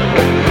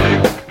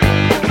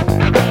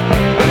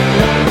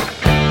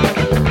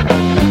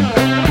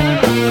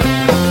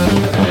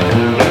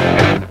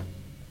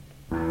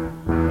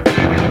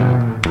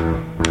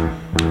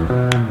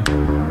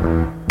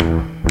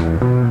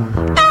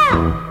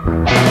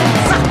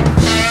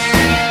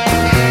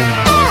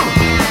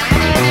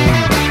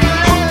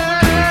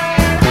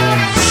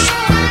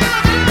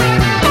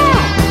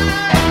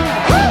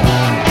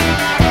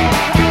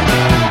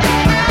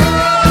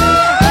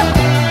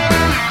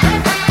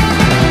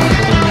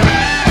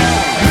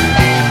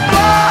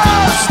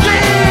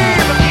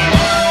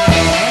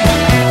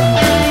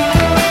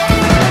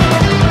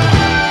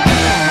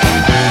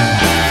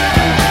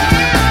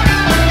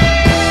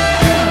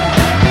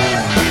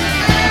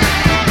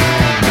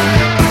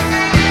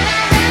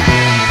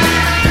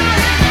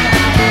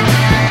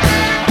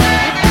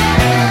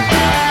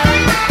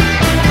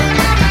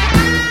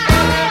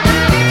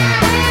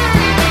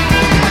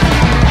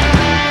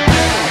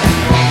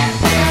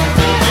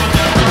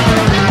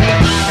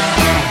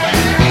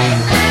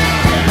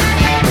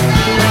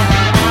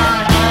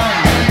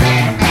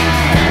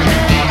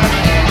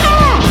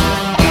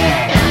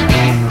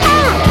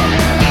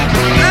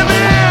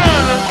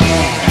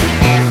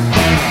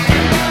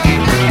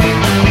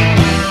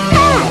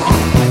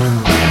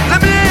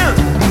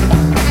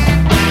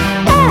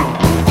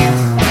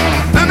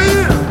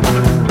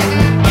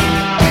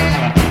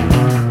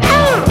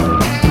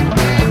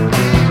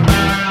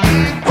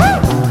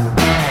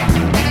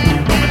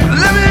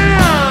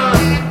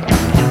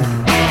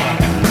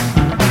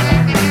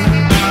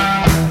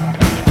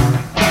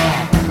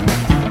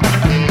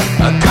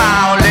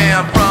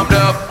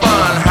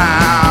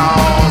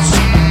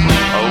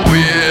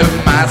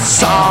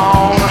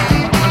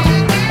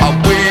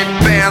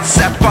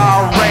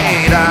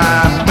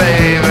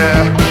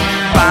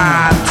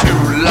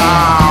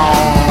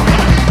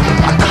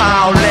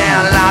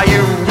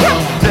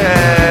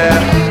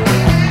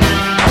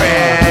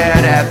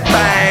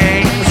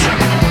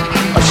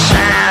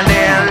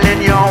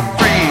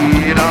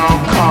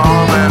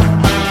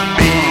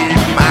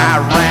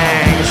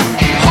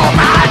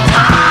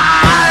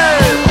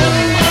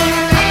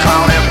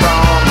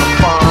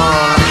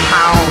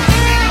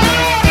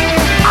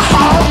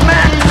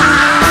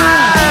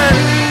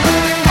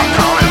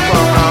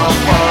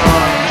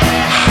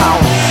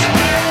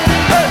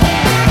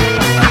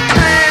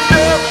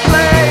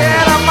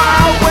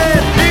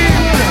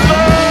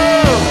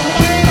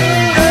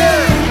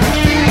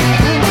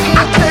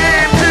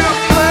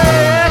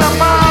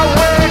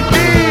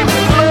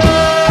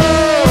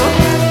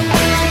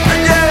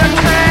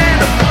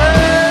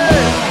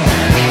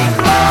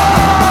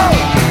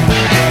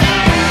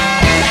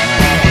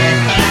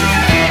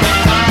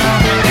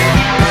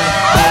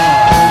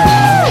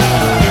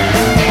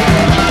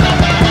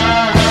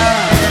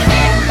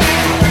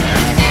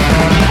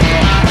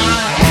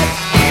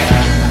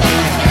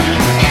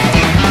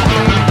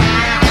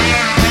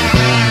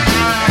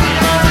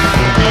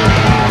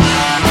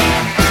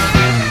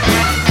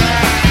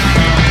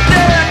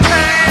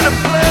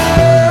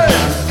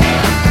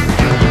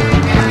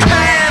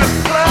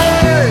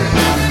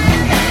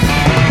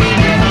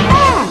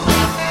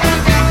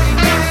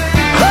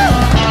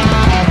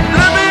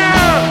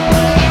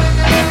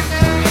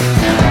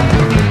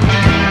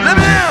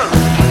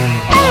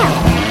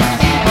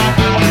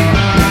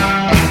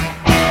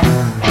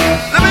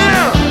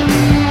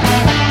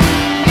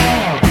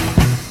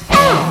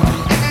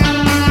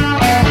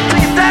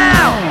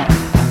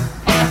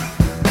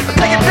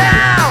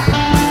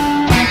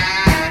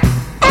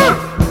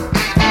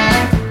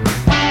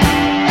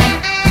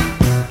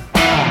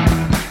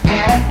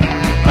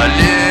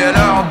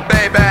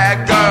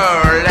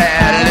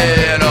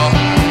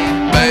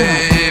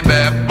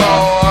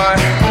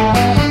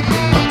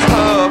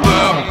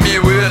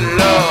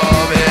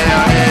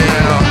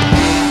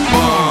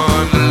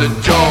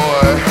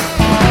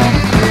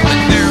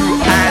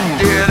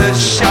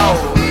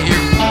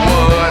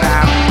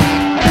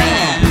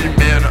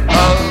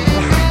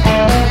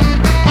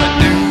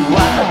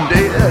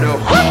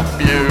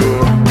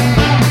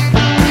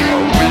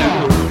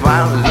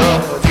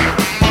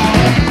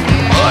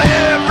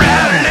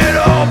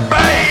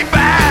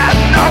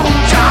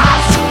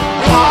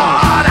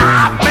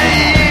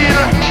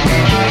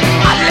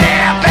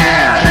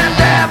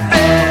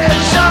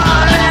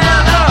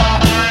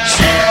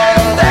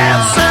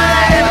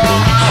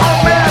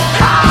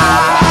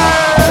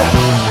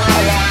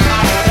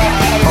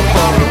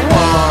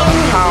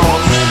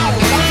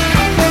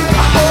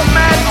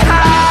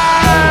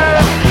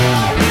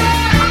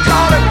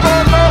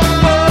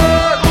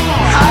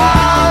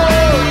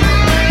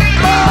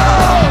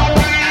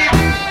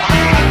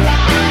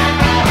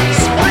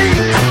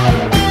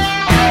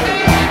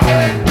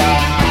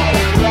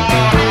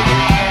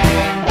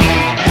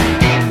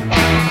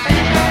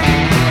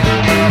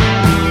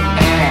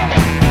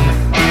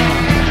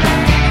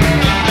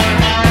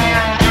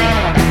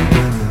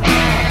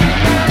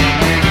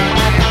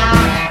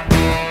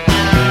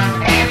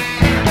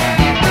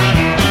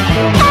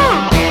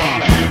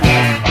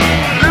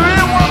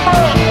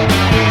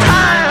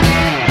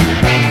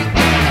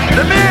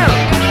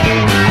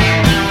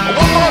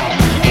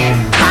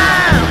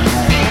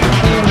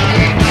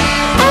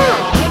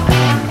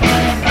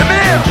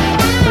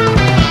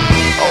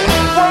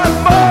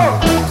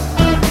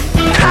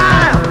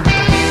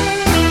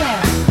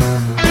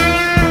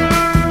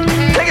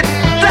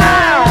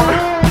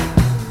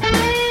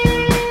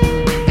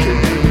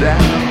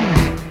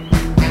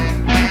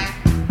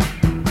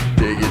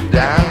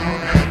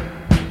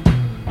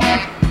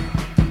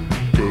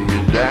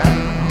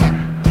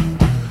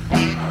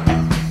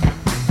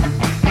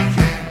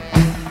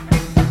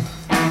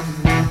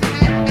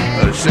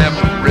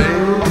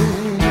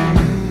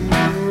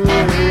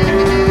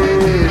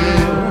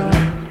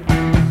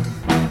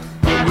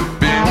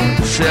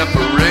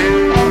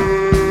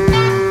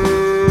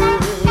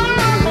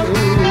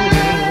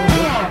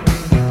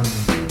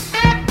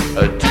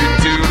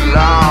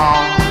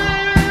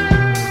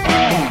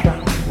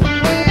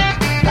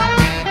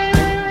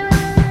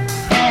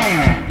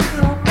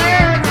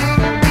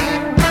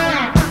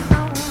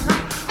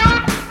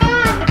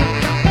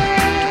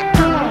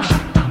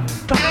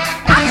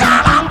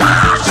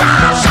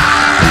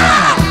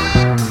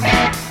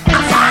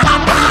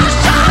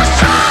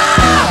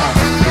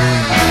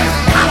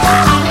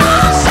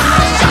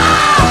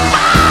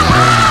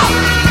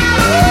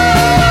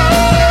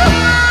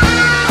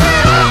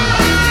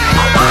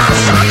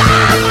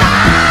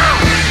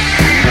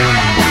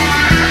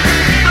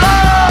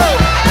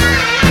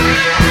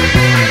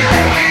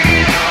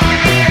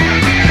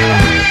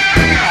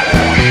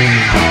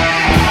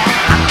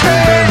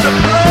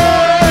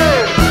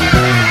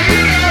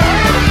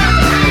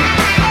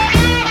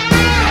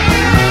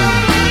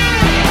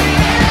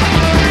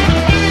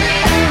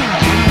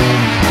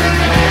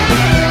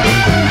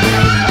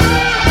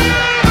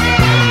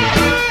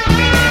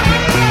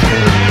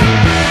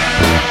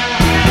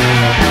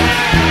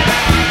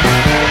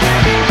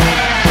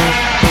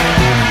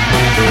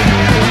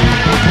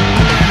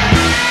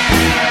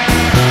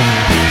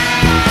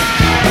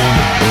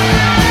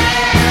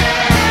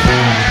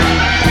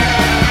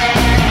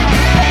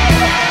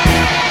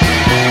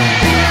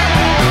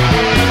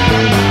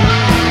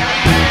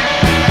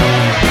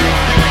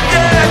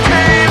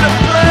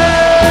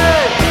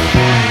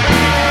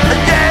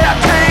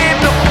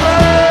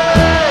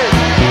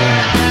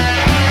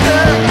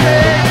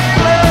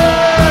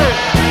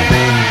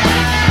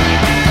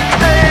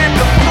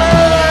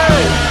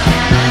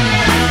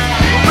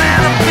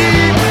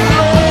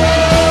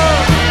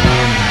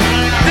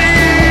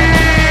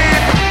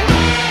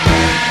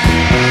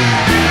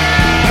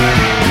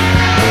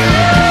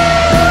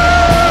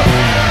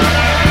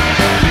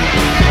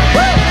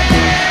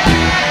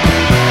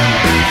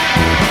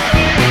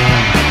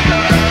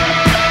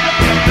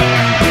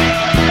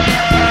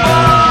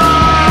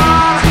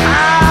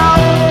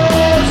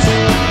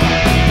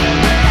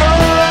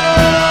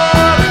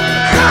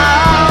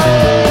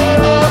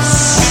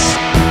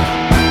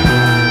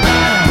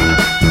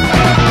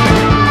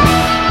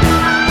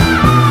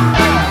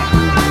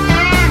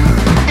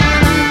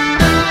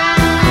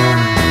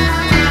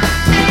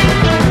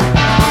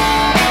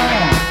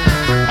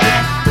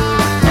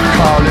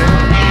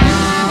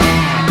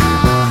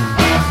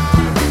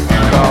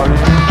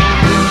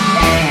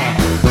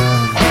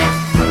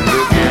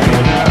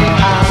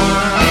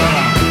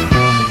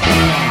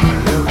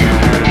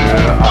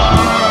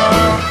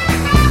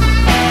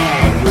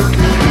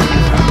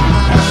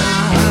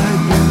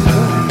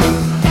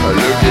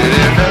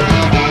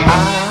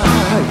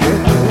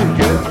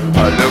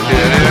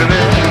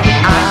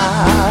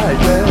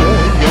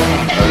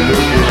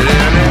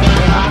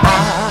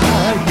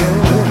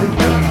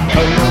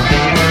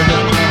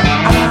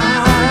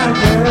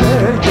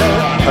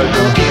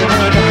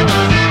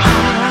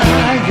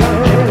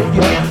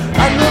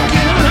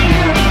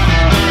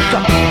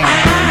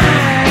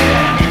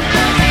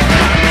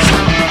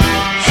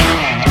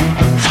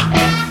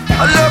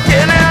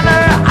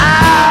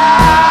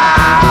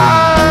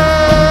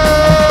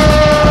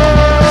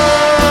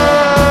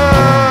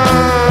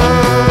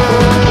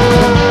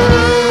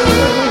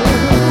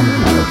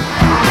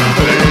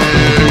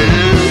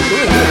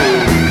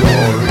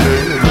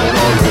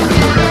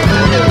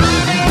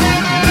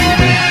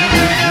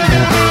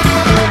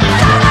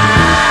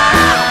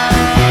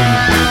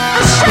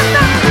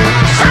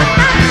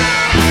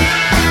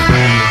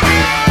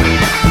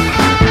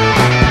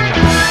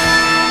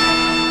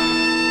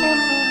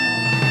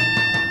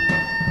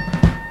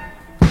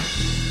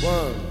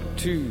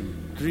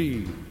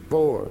 3,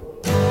 4.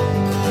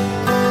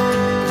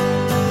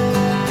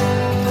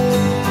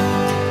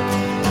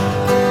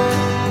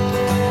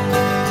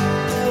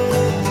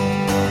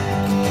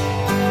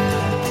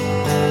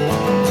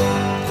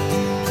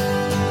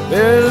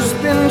 There's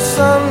been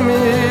some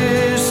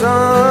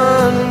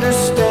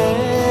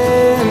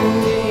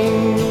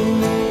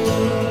misunderstanding,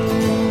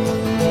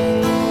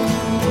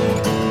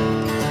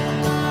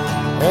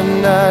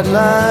 and I'd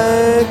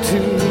like to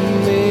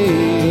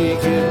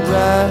make it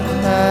right.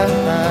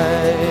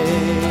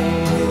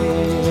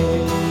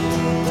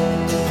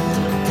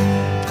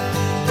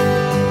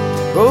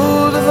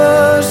 Both of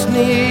us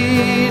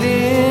need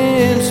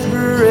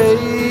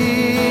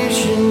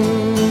inspiration,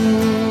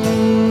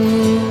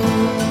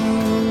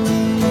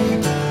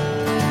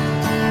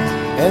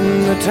 and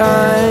the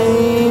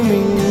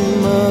timing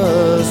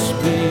must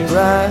be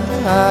right.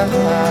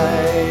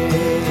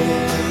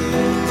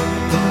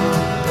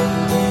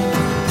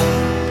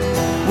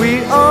 We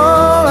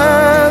all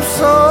have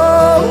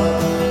soul,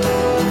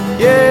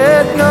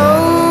 yet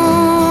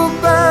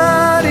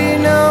nobody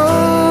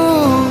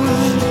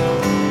knows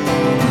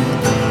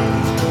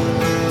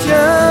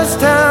just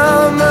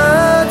how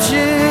much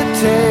it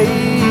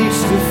takes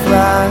to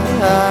fly.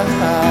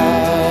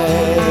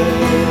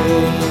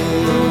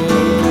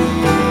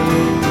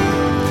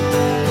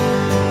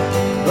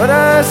 But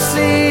I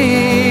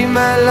see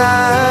my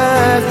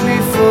life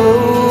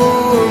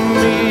before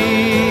me,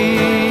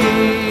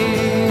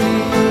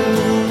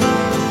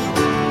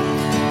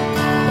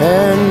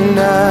 and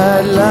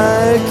I'd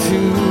like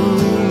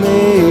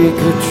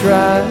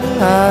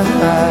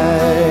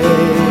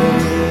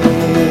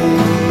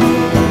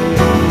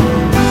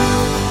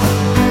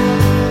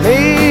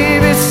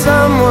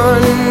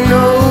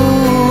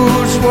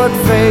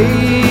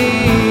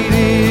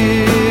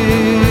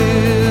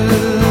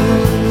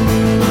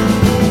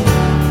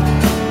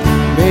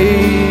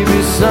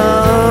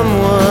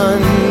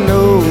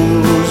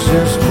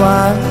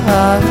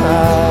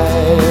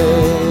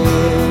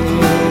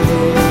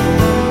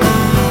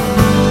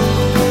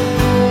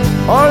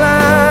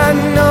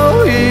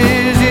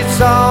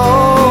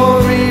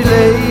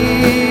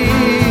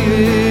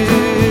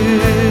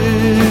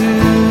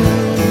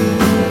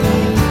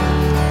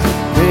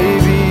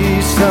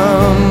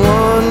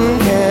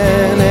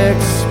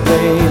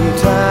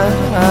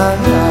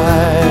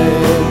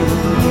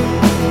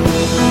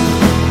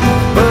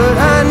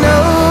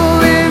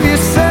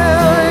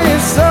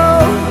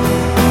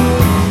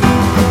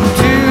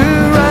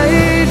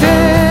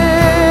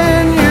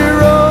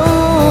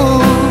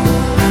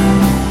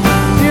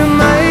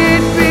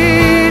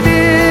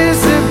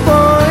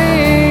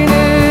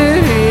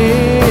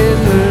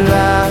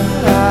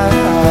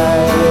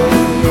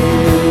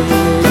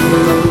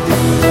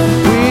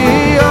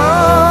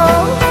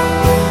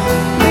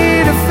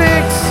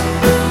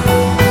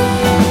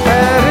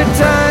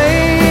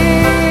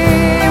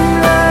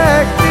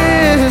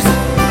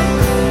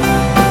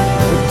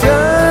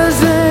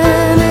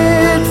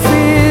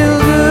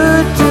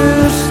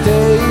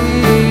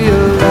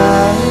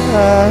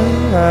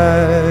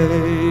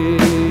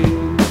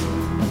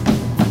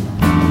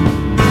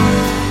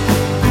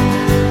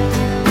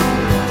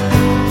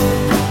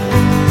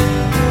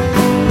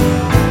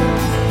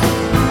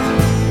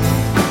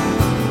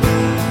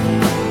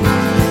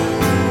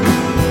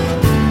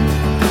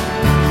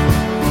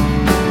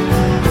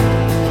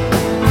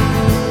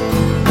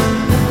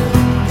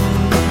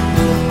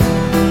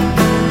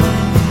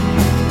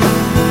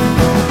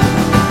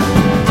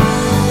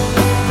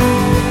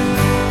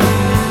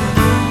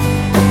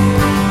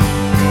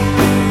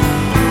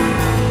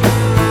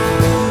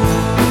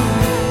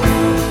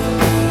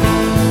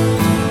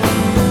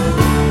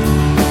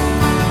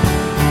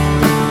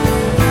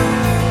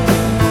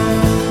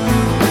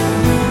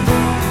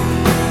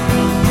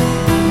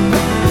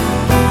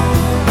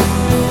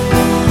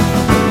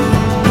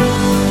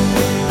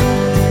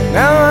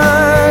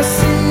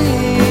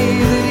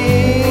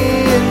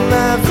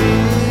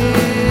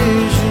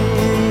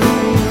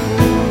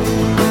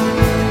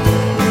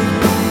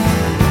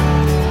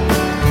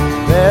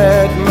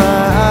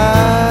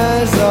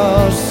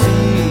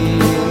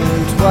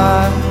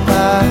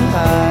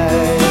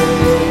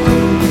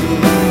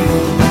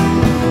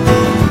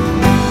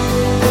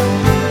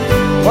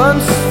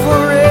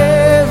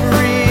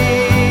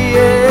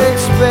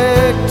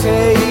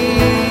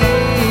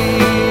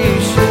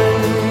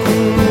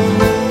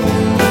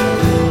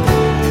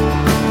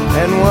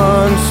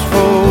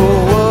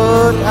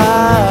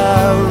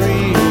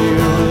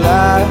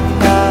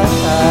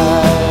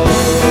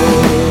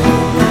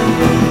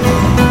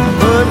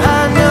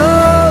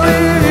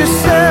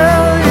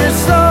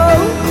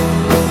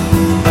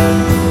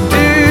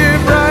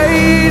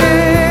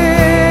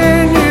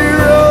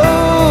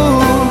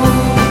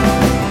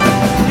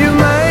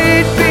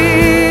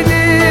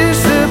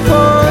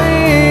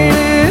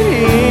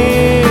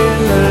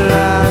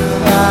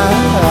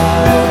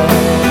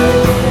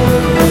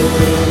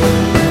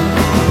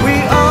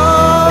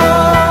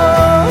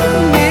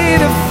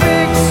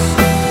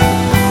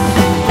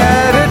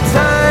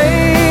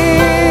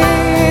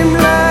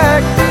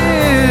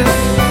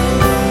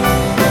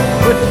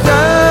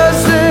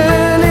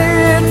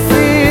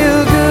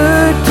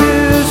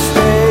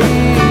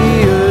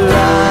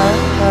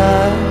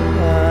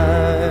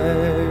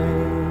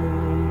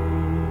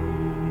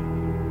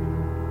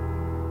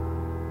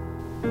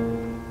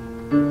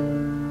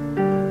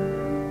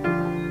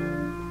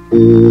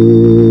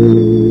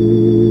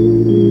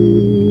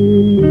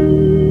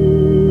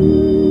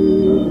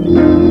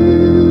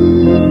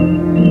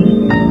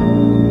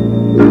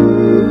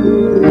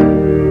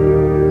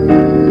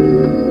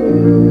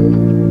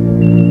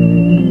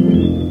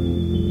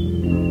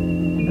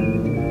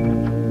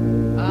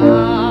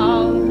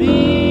I'll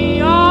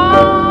be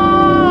alright.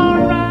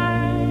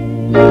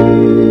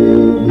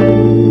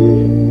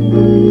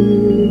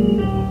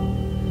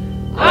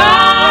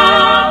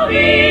 I'll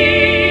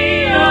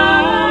be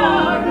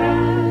alright.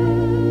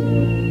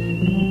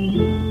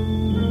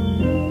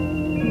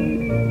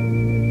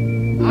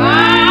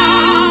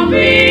 I'll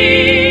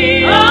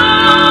be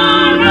alright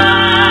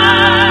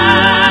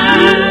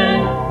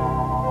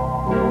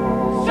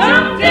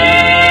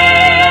someday.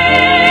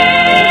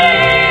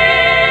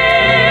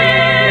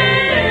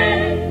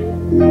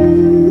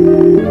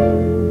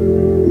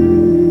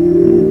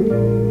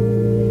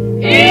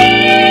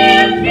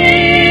 If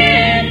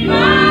in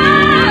my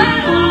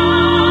heart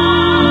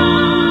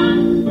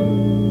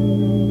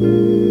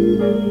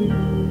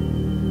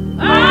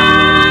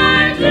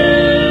I do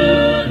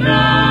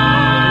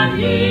not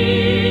yield,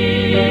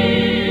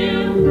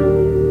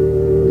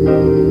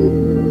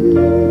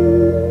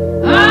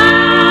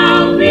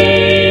 I'll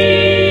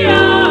be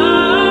alright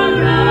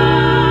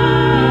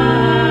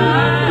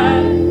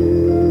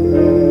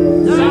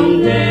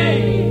someday.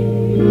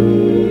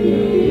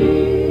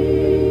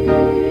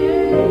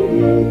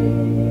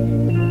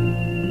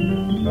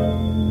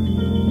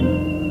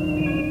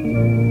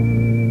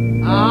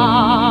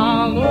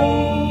 I'll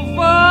overcome.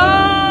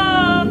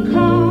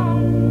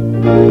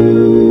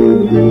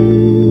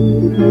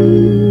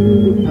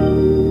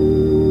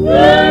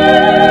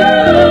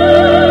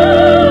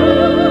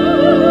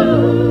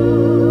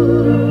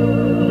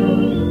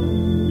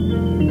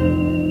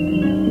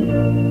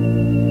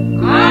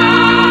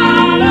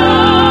 I'll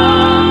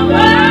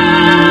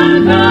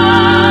overcome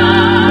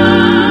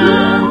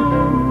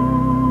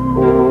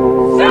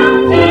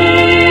someday.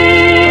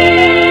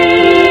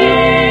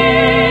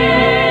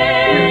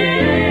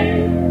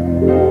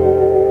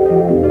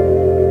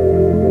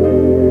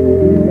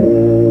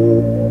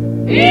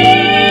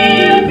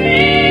 If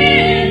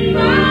in my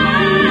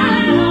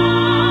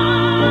heart,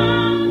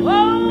 oh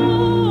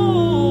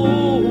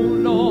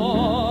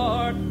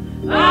Lord,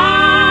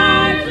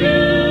 I do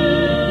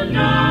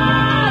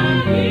not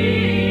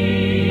yield,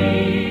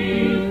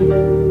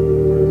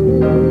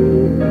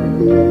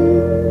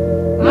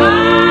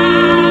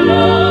 I'll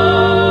overcome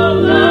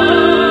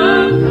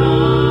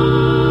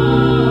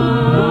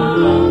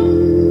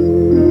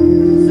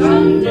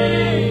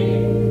someday.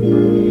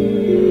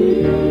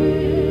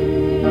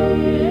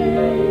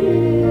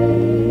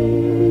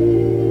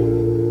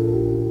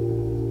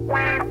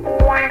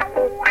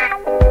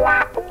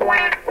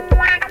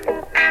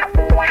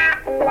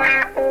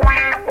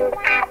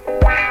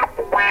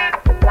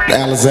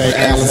 Alizé,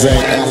 Alizé,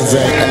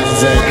 Alizé,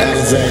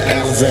 Alizé,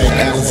 Alizé,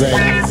 Alizé,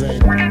 Alizé.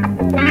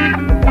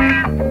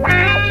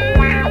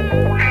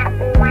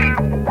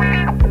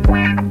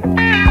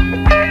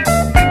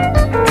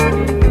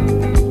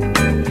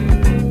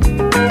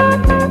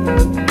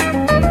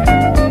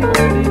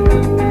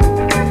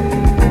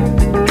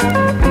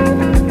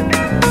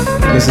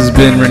 This has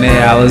been Renee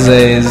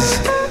Alizé's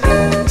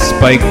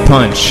Spike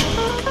Punch.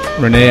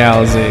 Renee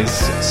Alizé's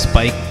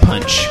Spike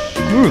Punch.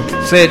 Ooh,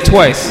 say it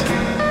twice.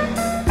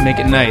 Make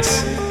it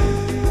nice.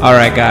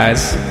 Alright,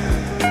 guys.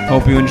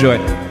 Hope you enjoyed.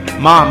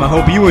 Mom, I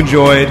hope you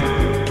enjoyed.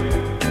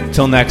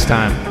 Till next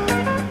time.